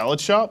in a salad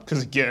shop,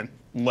 because again,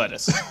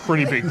 lettuce.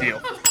 Pretty big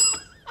deal.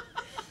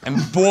 And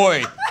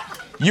boy,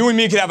 you and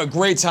me could have a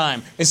great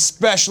time,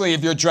 especially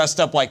if you're dressed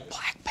up like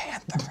Black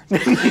Panther.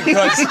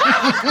 Because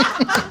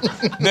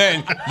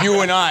then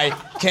you and I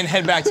can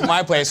head back to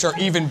my place, or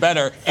even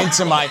better,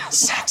 into my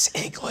sex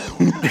igloo.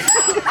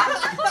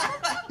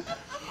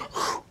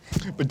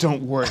 But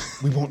don't worry,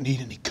 we won't need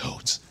any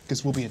coats,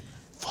 because we'll be in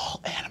full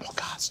animal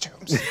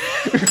costumes.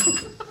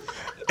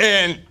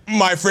 And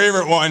my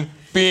favorite one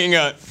being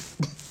a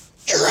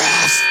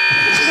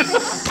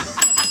giraffe.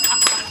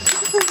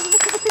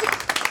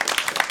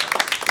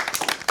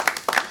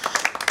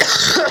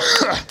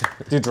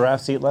 Do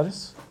giraffes eat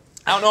lettuce?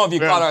 I don't know if you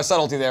caught our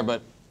subtlety there,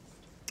 but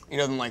he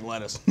doesn't like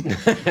lettuce.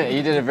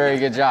 You did a very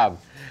good job.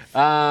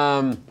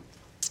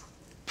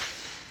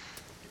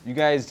 You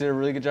guys did a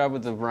really good job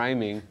with the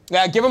rhyming.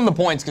 Yeah, give him the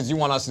points because you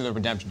want us to do the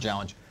redemption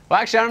challenge. Well,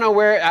 actually,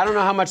 I don't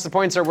know how much the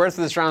points are worth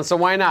this round, so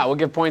why not? We'll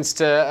give points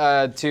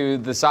to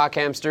the sock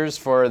hamsters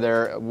for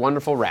their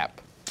wonderful rap.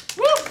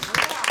 What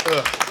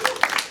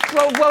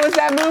was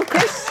that move,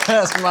 Chris?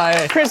 That's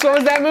my. Chris, what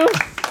was that move?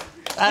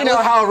 You know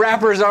how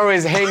rappers are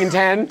always hanging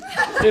 10?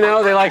 You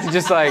know, they like to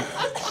just like,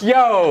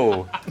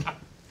 yo.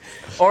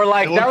 Or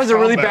like, They that look was a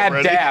really combat bad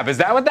ready. dab. Is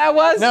that what that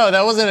was? No,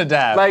 that wasn't a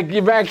dab. Like,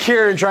 you're back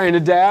here and trying to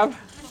dab?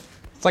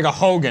 It's like a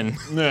Hogan.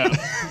 Yeah.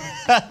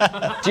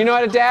 Do you know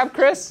how to dab,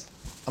 Chris?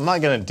 I'm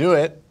not gonna do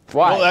it.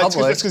 Why? Well, that's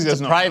Public. because he It's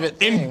doesn't a know. private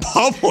thing. In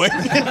public.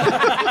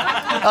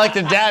 I like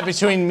to dab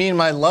between me and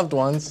my loved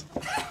ones.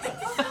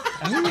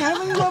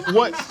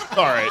 What?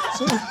 All right.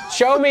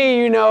 Show me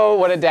you know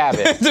what a dab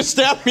is. Does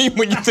stab me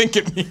when you think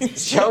it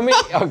means? Show me?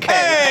 Okay.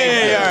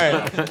 Hey, all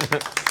right.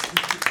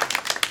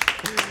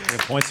 Good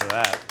points for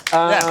that.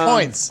 Yeah,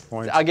 points.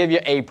 I'll give you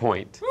a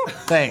point.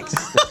 Thans.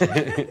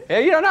 Yeah,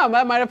 you don't know.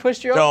 I might have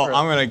pushed you No, over.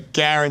 I'm gonna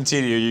guarantee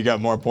you got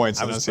more points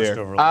than us here.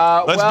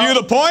 Let's Let's view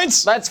the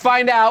points. Let's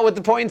find out what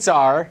the points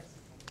are.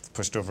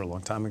 Pushed over a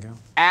long time ago.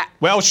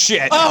 Well,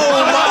 shit.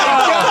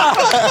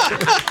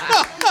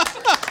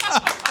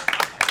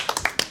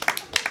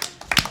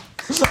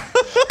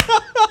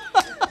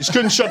 Just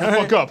couldn't shut the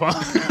fuck up, huh?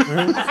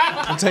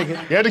 I'll take it.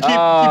 You had to keep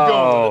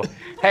going with it.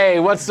 Hey,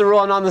 what's the rule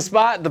on the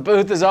spot? The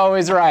booth is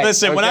always right.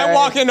 Listen, when I okay?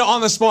 walk into On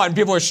the Spot and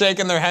people are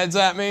shaking their heads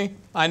at me,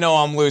 I know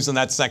I'm losing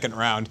that second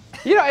round.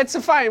 You know, it's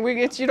a fine.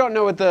 You don't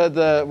know what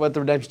the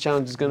redemption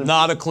challenge is going to be.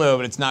 Not a clue,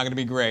 but it's not going to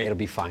be great. It'll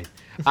be fine.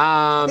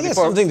 I think it's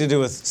something to do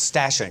with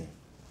stashing.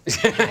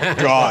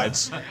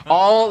 Gods.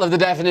 All of the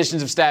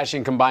definitions of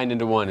stashing combined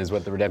into one is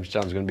what the redemption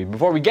challenge is going to be.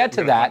 Before we get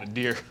to that,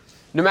 Deer.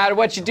 no matter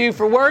what you do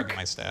for work,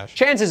 My stash.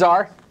 chances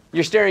are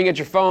you're staring at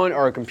your phone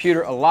or a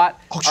computer a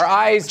lot. Our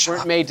eyes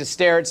weren't made to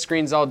stare at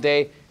screens all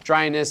day.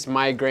 Dryness,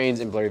 migraines,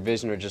 and blurry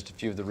vision are just a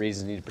few of the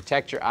reasons you need to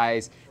protect your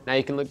eyes. Now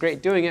you can look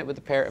great doing it with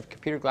a pair of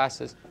computer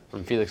glasses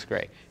from Felix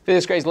Gray.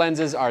 Felix Gray's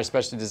lenses are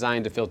especially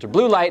designed to filter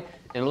blue light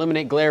and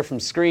eliminate glare from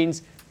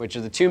screens, which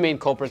are the two main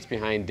culprits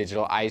behind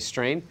digital eye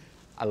strain.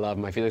 I love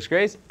my Felix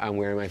Grays. I'm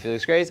wearing my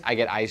Felix Grays. I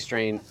get eye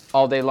strain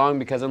all day long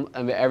because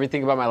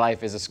everything about my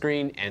life is a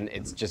screen, and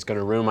it's just going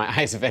to ruin my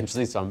eyes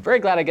eventually. So I'm very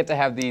glad I get to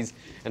have these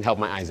and help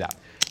my eyes out.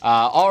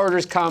 All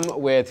orders come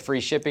with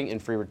free shipping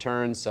and free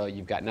returns, so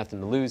you've got nothing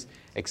to lose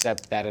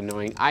except that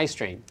annoying eye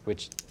strain,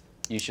 which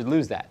you should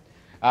lose that.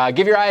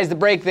 Give your eyes the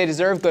break they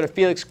deserve. Go to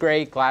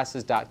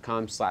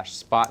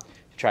felixgrayglasses.com/spot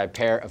to try a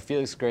pair of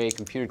Felix Gray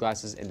computer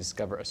glasses and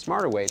discover a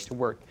smarter way to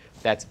work.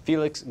 That's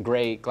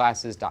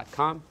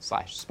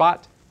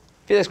felixgrayglasses.com/spot.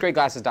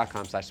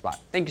 felixgrayglasses.com/spot.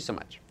 Thank you so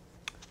much.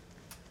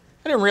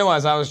 I didn't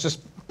realize I was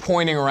just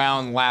pointing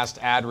around last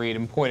ad read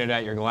and pointed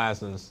at your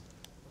glasses.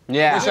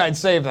 Yeah. Wish I'd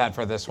saved that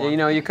for this one. You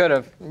know, you could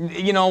have.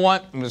 You know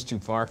what? It was too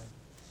far.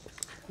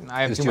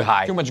 I have too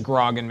high. Too much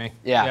grog in me.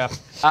 Yeah.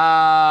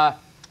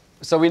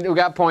 So we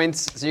got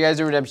points. So you guys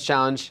do a redemption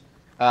challenge.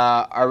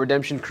 Our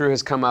redemption crew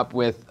has come up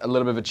with a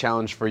little bit of a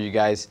challenge for you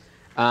guys.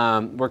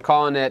 We're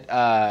calling it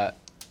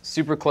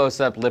super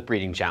close-up lip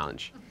reading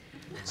challenge.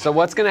 So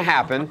what's going to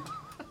happen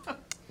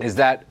is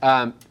that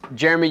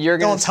Jeremy, you're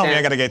going to Don't tell me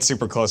I got to get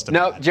super close to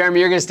No, Matt. Jeremy,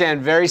 you're going to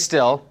stand very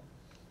still.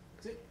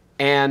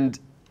 And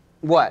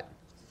what?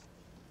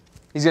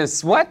 He's going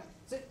to what?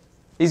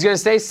 He's going to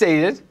stay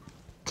seated.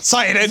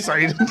 Sighted.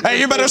 Hey,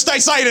 you better stay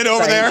sighted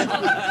over there.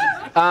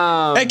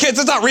 Hey, kids,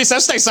 it's not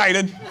recess. Stay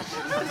sighted.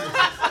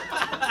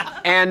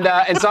 And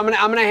so I'm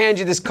gonna hand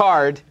you this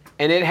card,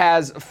 and it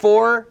has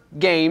 4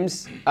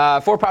 games,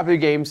 4 popular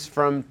games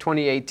from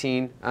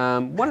 2018.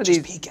 One of these.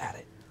 Peek at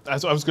it.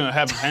 That's what I was going to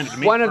have handed to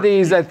me. One of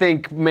these I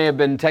think may have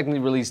been technically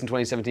released in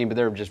 2017, but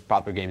they're just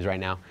popular games right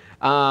now.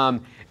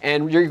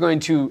 And you're going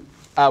to,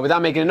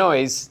 without making a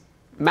noise,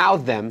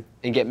 mouth them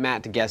and get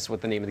Matt to guess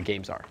what the name of the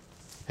games are.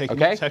 Hey, can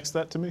Okay? you text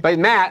that to me? But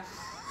Matt.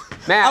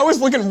 I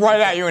was looking right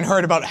at you and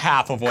heard about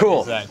half of what Cool.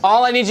 you said.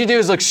 All I need you to do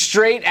is look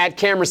straight at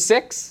camera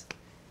 6,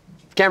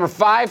 camera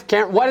 5,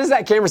 what is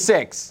that, camera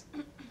 6?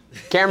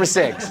 Camera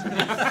 6.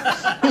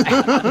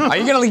 Are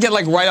you gonna get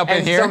like right up in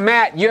And here? so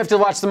Matt, you have to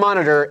watch the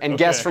monitor and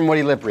guess Okay. from what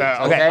he lip reads.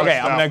 Yeah, Okay. Okay,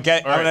 I'm gonna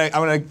get. All right.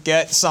 I'm gonna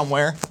get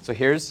somewhere. So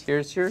here's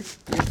your.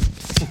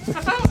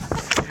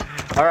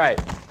 All right.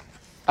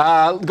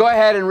 Go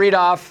ahead and read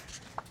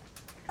off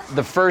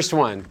the first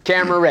one.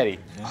 Camera ready.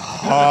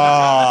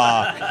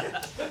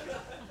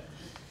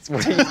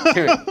 What are you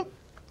doing?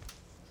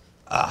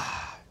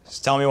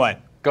 Just tell me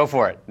what. Go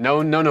for it.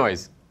 No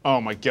noise. Oh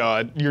my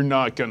God, you're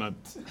not gonna.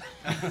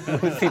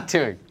 What is he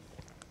doing?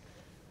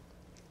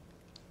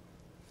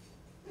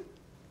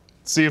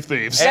 Sea of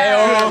Thieves. Hey,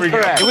 There we go.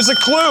 correct. It was a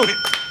clue.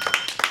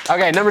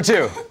 Okay, number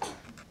 2.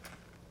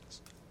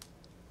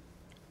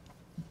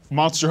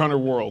 Monster Hunter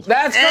World.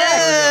 That's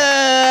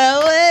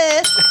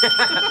correct.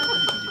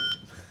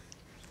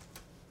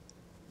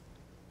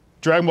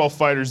 Dragon Ball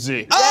Fighter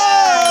Z.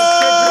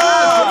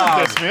 Oh!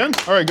 Yes, man.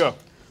 All right, go.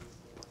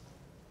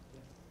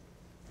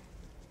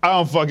 I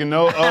don't fucking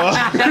know.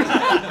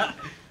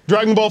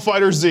 Dragon Ball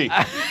Fighter Z.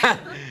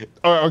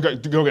 All right, okay,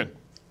 go again.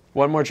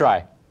 One more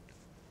try.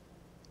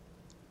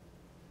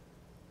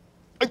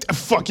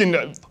 Fucking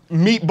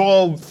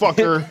meatball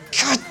fucker.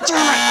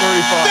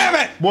 God damn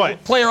it!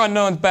 What? Player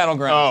Unknown's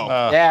Battleground.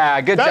 Oh.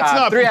 Yeah, good That's job.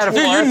 not 3 out of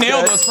 4. Dude, you That's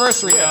nailed good. those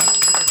first 3.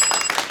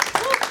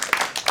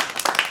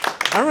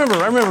 I remember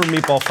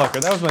Meatball Fucker.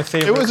 That was my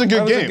favorite. It was a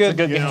good That game. Was a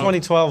good You know.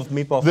 2012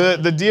 Meatball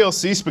Fucker. The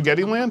DLC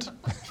Spaghetti Land,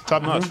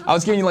 top notch. I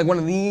was giving you like one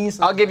of these.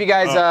 I'll give you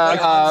guys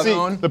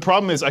See, the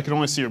problem is I can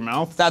only see your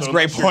mouth. That's so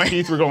great unless your point.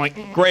 Teeth were going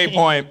like. Great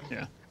point.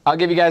 Yeah. I'll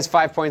give you guys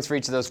 5 points for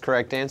each of those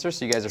correct answers.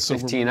 So you guys are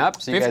 15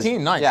 up. So you 15,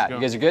 guys, nice. Yeah, Yeah.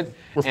 you guys are good.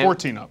 We're And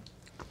 14 up.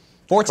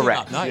 14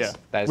 Correct. up. Nice. Yeah.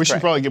 That is we should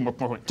correct. probably get more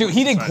points. Dude,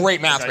 he did Sorry.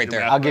 great math Got right your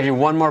there. I'll give you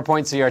 1 more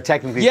point, so you are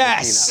technically 15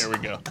 Yes! up. There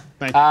we go.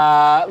 Thank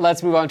you.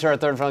 Let's move on to our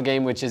third and final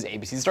game, which is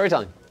ABC's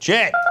Storytelling.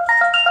 Shit.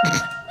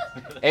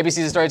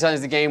 ABC's Storytelling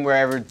is the game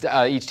wherever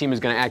each team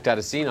is going to act out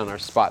a scene on our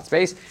spot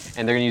space,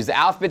 and they're going to use the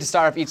alphabet to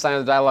start off each line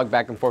of the dialogue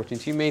back and forth between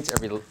teammates.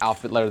 Every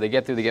alphabet letter they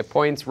get through, they get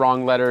points.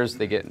 Wrong letters,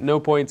 they get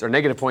no points or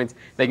negative points.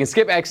 They can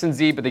skip X and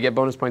Z, but they get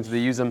bonus points if they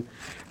use them.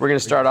 We're going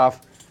to start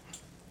off.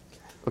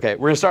 Okay,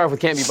 we're going to start off with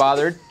Can't Be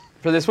Bothered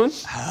for this one.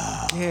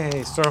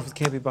 Yay, start off with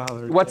Can't Be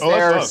Bothered. What's Oh, that's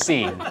their us.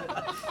 scene?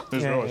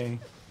 There's yours. Yay.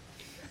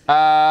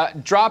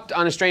 Dropped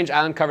on a strange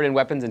island covered in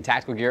weapons and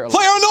tactical gear.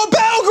 Player Unknown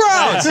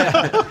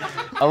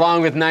Battlegrounds!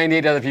 Along with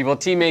 98 other people,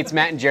 teammates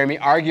Matt and Jeremy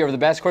argue over the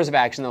best course of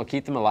action that will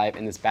keep them alive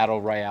in this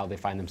battle royale they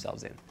find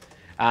themselves in.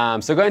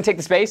 So go ahead and take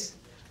the space.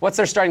 What's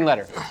their starting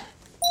letter?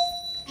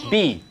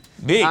 B.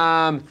 B.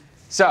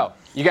 So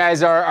you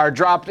guys are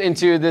dropped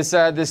into this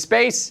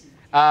space.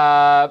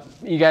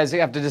 You guys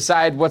have to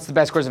decide what's the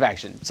best course of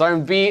action. Starting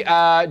with B.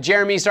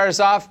 Jeremy, start us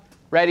off.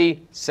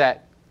 Ready,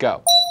 set,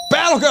 go.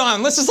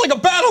 Battleground. This is like a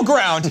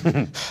battleground.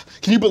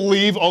 Can you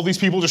believe all these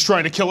people just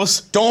trying to kill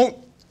us? Don't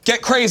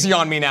get crazy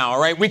on me now,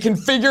 all right? We can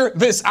figure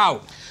this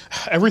out.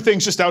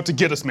 Everything's just out to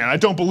get us, man. I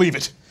don't believe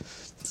it.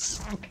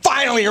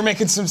 Finally, you're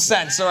making some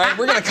sense, all right?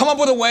 We're gonna come up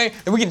with a way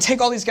that we can take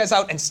all these guys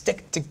out and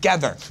stick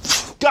together.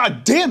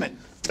 God damn it!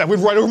 That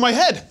went right over my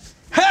head.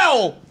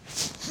 Hell!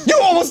 You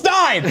almost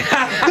died!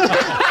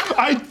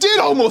 I did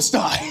almost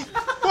die.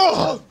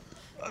 Oh.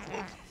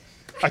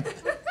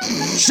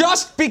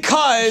 Just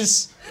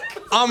because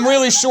I'm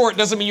really short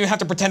doesn't mean you have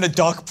to pretend to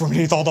duck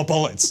beneath all the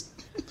bullets.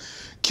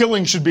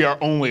 Killing should be our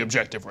only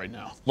objective right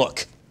now.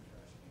 Look,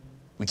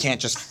 we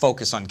can't just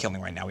focus on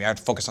killing right now. We have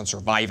to focus on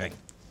surviving.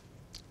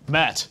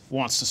 Matt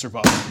wants to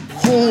survive.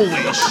 Holy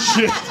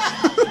shit!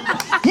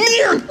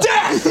 Near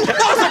death! That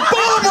was a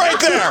bomb right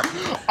there!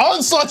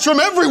 Onslaughts from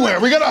everywhere.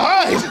 We gotta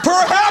hide.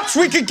 Perhaps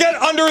we could get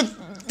under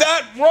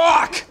that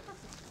rock.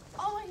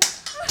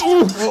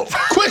 Ooh,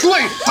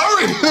 quickly!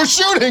 Hurry! They're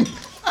shooting.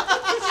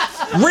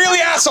 Really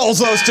assholes,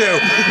 those two.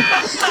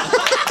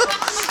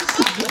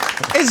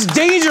 It's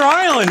Danger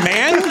Island,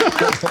 man.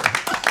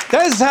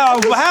 That is how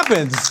it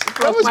happens.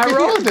 That was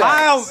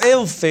good.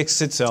 It'll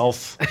fix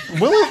itself.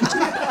 Will it?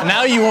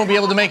 Now you won't be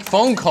able to make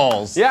phone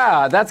calls.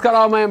 Yeah, that's got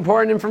all my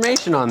important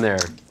information on there.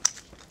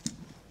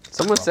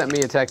 Someone sent me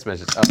a text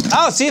message.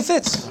 Oh, see if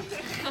it fits.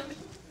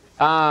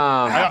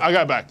 I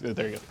got back.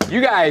 There you go.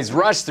 You guys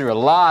rushed through a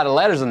lot of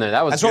letters in there.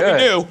 That was That's good. what we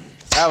do.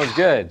 That was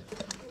good.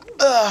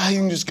 You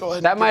can just go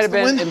ahead. That and might have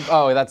press the been. win.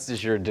 Oh, that's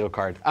just your diddle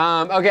card.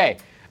 Okay.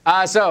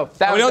 So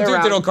that We was don't their do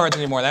round. diddle cards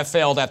anymore. That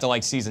failed after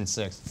like season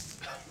 6.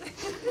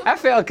 I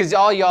failed because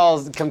all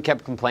y'all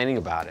kept complaining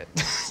about it.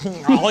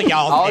 All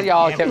y'all. All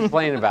y'all kept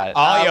complaining about it.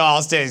 All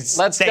y'all stay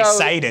let's go.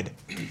 excited.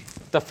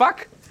 The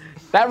fuck?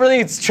 That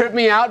really tripped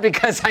me out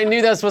because I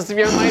knew that was supposed to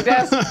be on my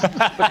desk,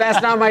 but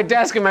that's not my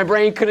desk and my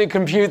brain couldn't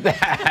compute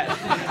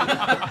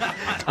that.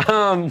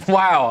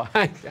 Wow.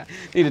 I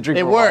need a drink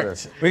It more water.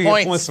 worked. We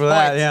get points for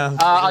that, yeah.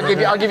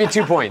 I'll give you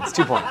 2 points.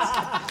 2 points.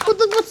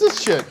 What's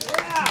this shit?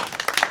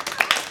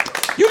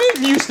 You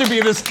didn't used to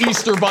be this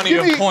Easter bunny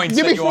of points.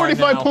 Give that me you are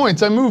 45 now.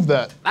 points. I moved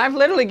that. I've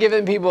literally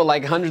given people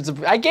like hundreds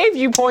of. I gave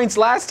you points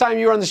last time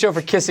you were on the show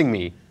for kissing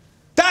me,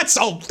 That's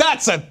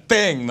a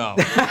thing, though.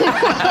 but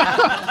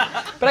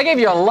I gave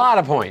you a lot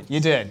of points, You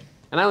did.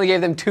 and I only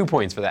gave them 2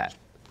 points for that.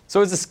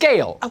 So it's a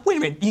scale, Wait a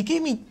minute. You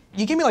gave me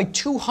like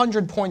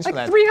 200 points for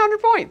like that.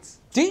 300 points.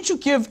 Didn't you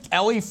give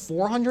Ellie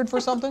 400 for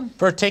something?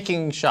 For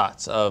taking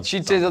shots of. She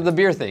did the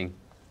beer thing.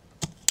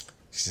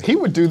 He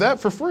would do that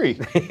for free.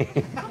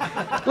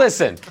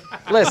 Listen.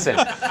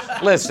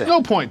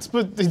 No points,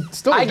 but he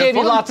still. I gave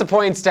you lots of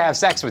points to have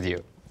sex with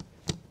you.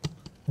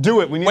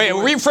 Do it. We need. Wait, to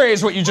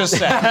rephrase what you just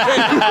said.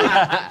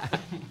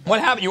 What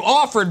happened? You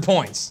offered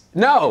points.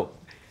 No,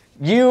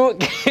 you.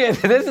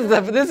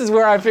 This is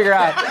where I figure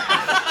out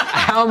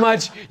how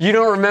much you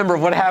don't remember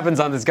what happens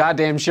on this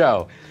goddamn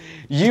show.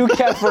 You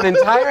kept for an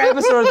entire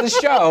episode of the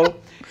show,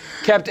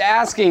 kept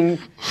asking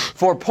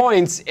for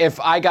points if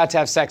I got to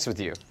have sex with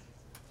you.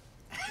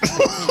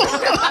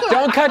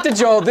 Don't cut to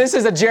Joel. This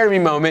is a Jeremy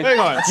moment. Hang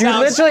on. You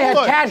literally had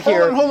hold on, Kat hold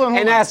here on, hold on.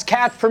 and asked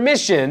Kat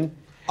permission.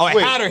 Oh, I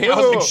Wait, had her here. I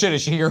whoa, was whoa, like, shit,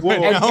 is she here? whoa,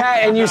 right whoa. now?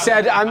 And you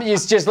said,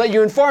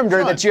 you informed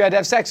her that you had to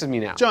have sex with me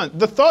now. John,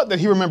 the thought that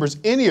he remembers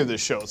any of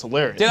this show is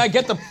hilarious. Did I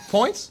get the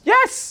points?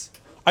 Yes.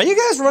 Are you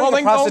guys running Well, a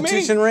then go me.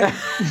 prostitution ring?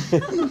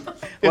 It's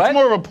What?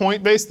 more of a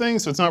point-based thing,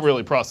 so it's not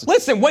really prostitution.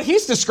 Listen, what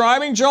he's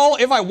describing, Joel,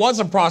 if I was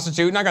a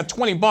prostitute and I got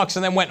 20 bucks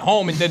and then went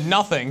home and did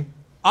nothing,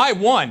 I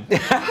won.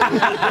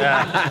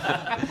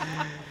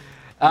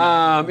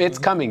 It's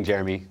coming,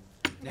 Jeremy.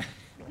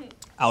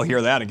 I'll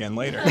hear that again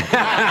later.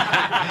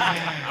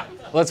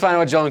 Let's find out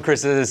what Joel and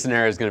Chris's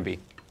scenario is going to be.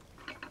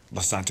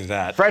 Let's not do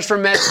that. Fresh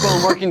from med school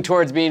and working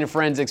towards being a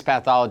forensics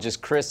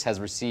pathologist, Chris has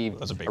received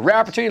That's a big a rare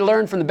opportunity to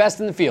learn from the best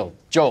in the field.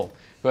 Joel,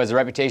 who has a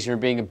reputation for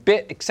being a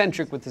bit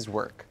eccentric with his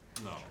work.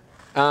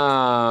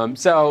 No.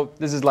 So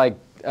this is like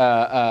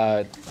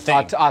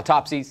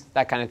autopsies,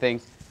 that kind of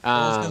thing.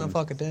 I was gonna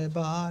fuck a dead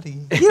body.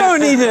 You don't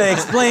need to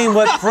explain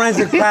what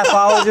forensic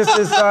pathologist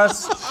is to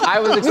us. I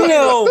was You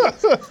know,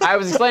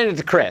 explaining it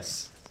to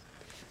Chris.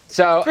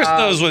 So Chris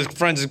knows what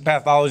forensic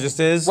pathologist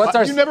is. what's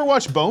our You never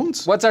watched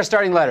Bones? what's our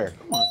starting letter?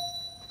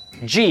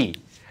 G.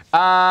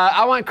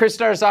 I want Chris to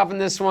start us off in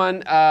this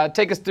one.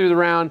 Take us through the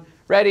round.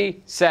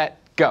 Ready, set,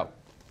 go.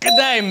 Good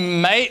day,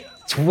 mate.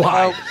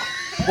 Wow.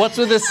 What's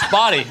with this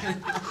body?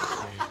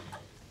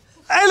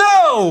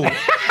 Hello!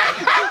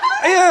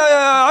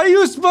 Are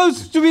you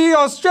supposed to be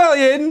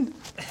Australian?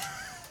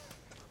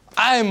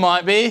 I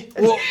might be.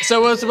 Well,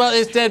 so what's about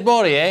this dead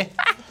body, eh?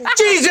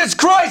 Jesus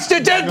Christ, a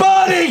dead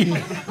body!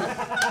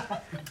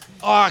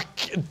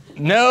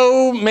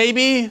 No,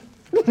 maybe.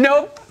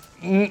 Nope.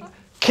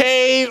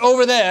 K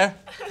over there.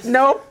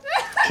 Nope.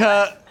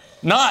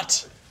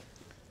 Not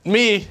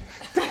me.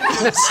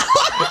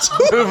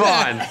 Move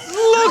on.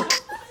 Look,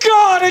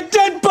 God, a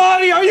dead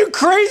body! Are you you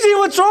crazy?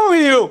 What's wrong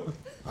with you?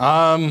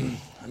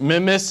 My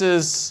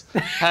missus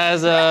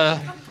has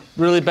a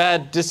really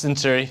bad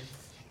dysentery.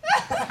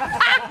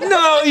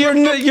 No,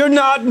 you're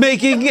not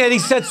making any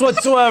sense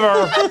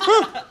whatsoever.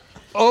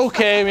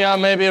 Okay, yeah,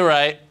 maybe you're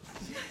right.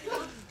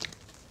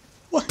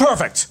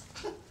 Perfect.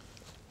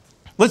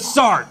 Let's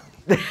start.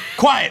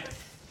 Quiet.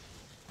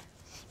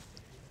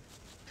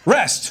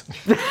 Rest.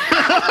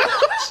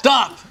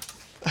 Stop.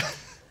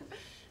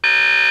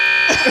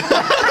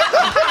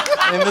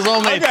 And this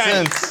all made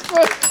sense.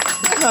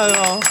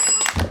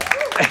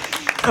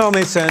 It all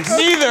made sense.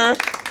 Neither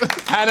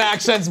had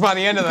accents by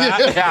the end of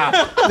that.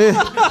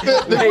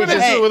 Yeah. They went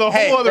into it with a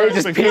whole other They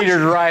just expectation.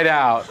 petered right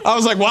out. I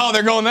was like, wow,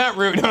 they're going that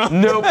route, huh?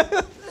 Nope.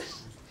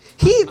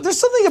 There's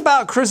something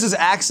about Chris's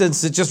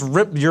accents that just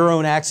rip your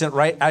own accent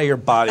right out of your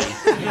body.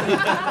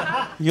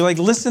 You like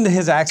listen to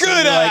his accent.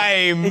 Good you're like, eye,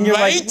 and you're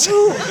like, mate.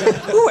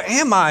 who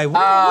am I?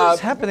 What is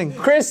happening?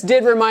 Chris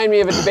did remind me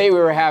of a debate we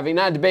were having.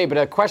 Not a debate, but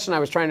a question I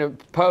was trying to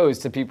pose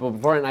to people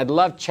before. And I'd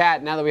love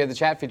chat, now that we have the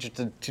chat feature,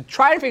 to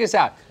try to figure this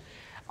out.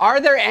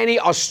 Are there any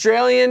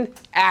Australian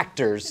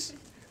actors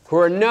who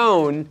are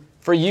known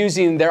for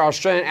using their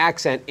Australian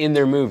accent in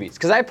their movies?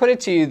 Because I put it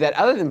to you that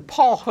other than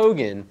Paul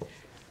Hogan,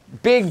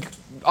 big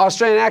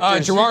Australian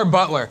actors. Gerard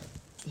Butler.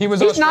 He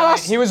was He's not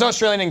Australian. He was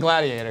Australian in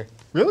Gladiator.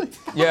 Really?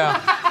 Yeah.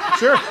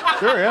 Sure,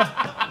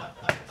 yeah.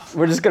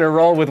 We're just gonna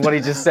roll with what he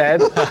just said.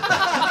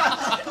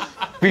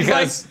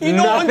 Because You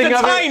know what nothing the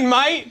of it, time,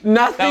 mate.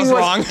 nothing That was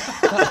wrong.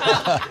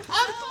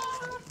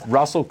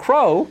 Russell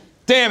Crowe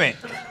Damn it.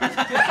 I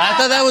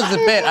thought that was the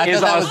bit. I is,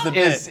 thought that was the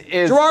bit.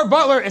 is Gerard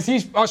Butler, is he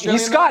Australian?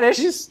 he's Scottish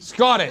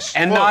Scottish.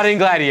 and not in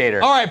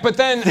Gladiator. All right, but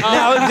then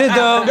Now, did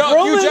the no,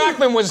 Roman- Hugh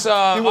Jackman was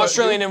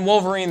Australian in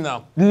Wolverine,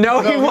 though. No,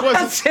 he he wasn't.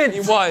 wasn't.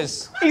 He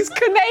was. He's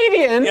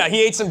Canadian. Yeah,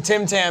 he ate some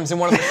Tim Tams in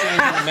one of the scenes in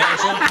the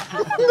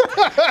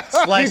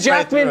mansion. Hugh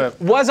Jackman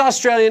was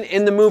Australian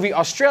in the movie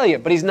Australia,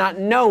 but he's not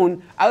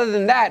known, other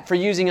than that, for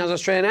using his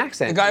Australian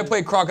accent. The guy who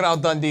played Crocodile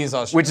Dundee is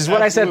Australian. Which is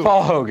what I said,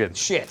 Paul Hogan.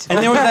 Shit. And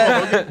there was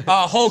that.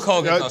 Hulk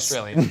Hogan's That's-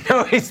 Australian.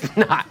 No, he's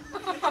not.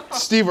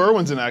 Steve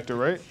Irwin's an actor,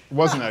 right?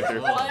 Was an actor.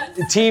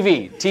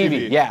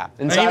 TV, yeah.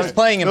 And he was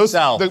playing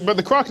himself. But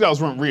the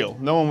crocodiles weren't real.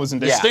 No one was in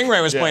danger. Yeah.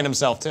 Stingray was Yeah. playing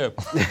himself too.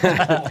 So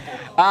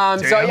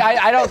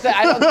I don't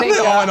think.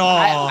 Going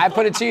on. I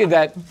put it to you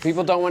that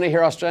people don't want to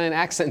hear Australian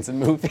accents in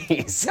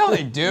movies. No,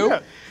 they do. Yeah.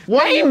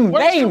 What- Name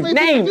what else can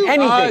they do?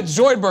 anything.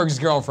 Zoidberg's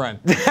girlfriend.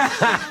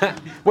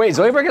 Wait,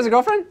 Zoidberg has a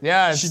girlfriend?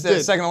 Yeah, it's She the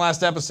did. second to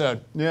last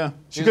episode. Yeah.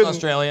 She was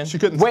Australian. She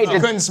couldn't. Wait, smell.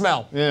 Couldn't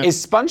smell. Yeah.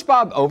 Is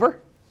SpongeBob over?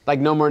 Like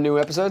no more new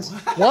episodes?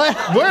 What?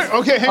 Where?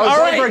 Okay, hang on. Oh, All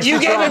Zoidberg's right. You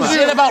gave him Futurama.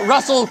 shit about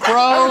Russell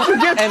Crowe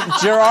and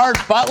Gerard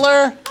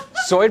Butler?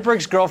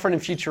 Zoidberg's girlfriend in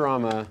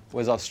Futurama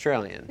was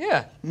Australian.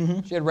 Yeah.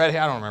 She had red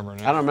hair. I don't remember her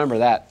name. I don't remember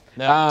that.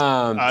 No.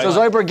 So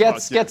Zoidberg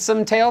gets yeah.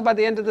 some tail by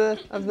the end of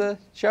the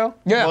show?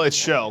 Yeah. Well, it's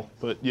Shell,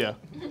 but yeah.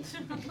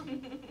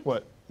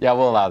 What? Yeah,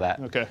 we'll allow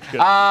that. Okay.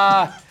 Good.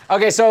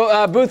 Okay,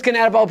 so Booth can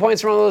add up all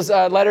points from all those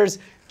letters.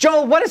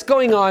 Joel, what is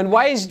going on?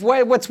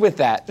 What's with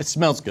that? It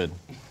smells good.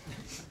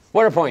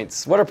 What are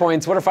points? What are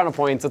points? What are final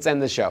points? Let's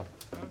end the show.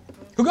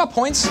 Who got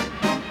points?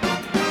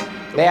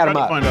 They add Trying them to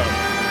up. find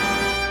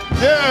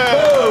out.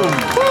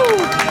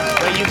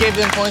 Yeah. Wait, you gave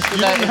them points for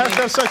You that? didn't have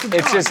to have sex with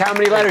It's just how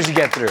many letters you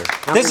get through.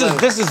 How This many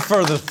is letters? this is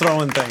for the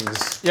throwing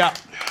things Yeah.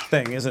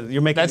 thing, isn't it?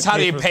 You're making. That's how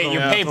do you for pay? You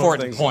throwing- pay throwing for it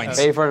in things. points.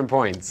 Pay for it in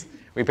points.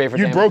 We pay for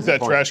You damages broke in that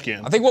points. trash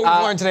can. I think what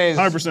we've learned today is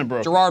 100%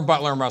 broke. Gerard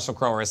Butler and Russell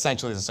Crowe are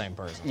essentially the same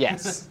person.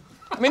 Yes.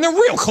 I mean, they're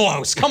real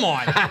close. Come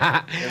on.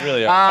 They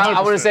really are. I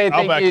want to say 100%. I'll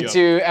thank back you you up.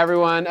 to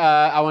everyone.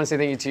 I want to say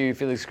thank you to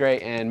Felix Gray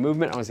and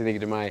Movement. I want to say thank you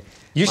to my.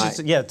 You my-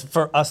 should, yeah,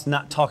 for us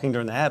not talking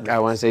during the ad. I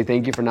want to say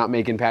thank you for not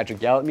making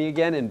Patrick yell at me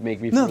again and make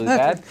me feel No, really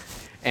that's- bad.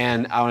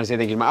 And I want to say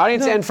thank you to my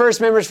audience and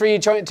first members for you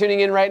tuning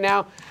in right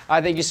now.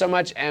 Thank you so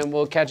much, and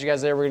we'll catch you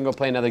guys there. We're going to go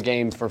play another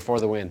game for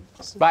the win.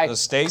 Bye.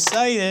 Stay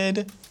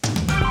excited.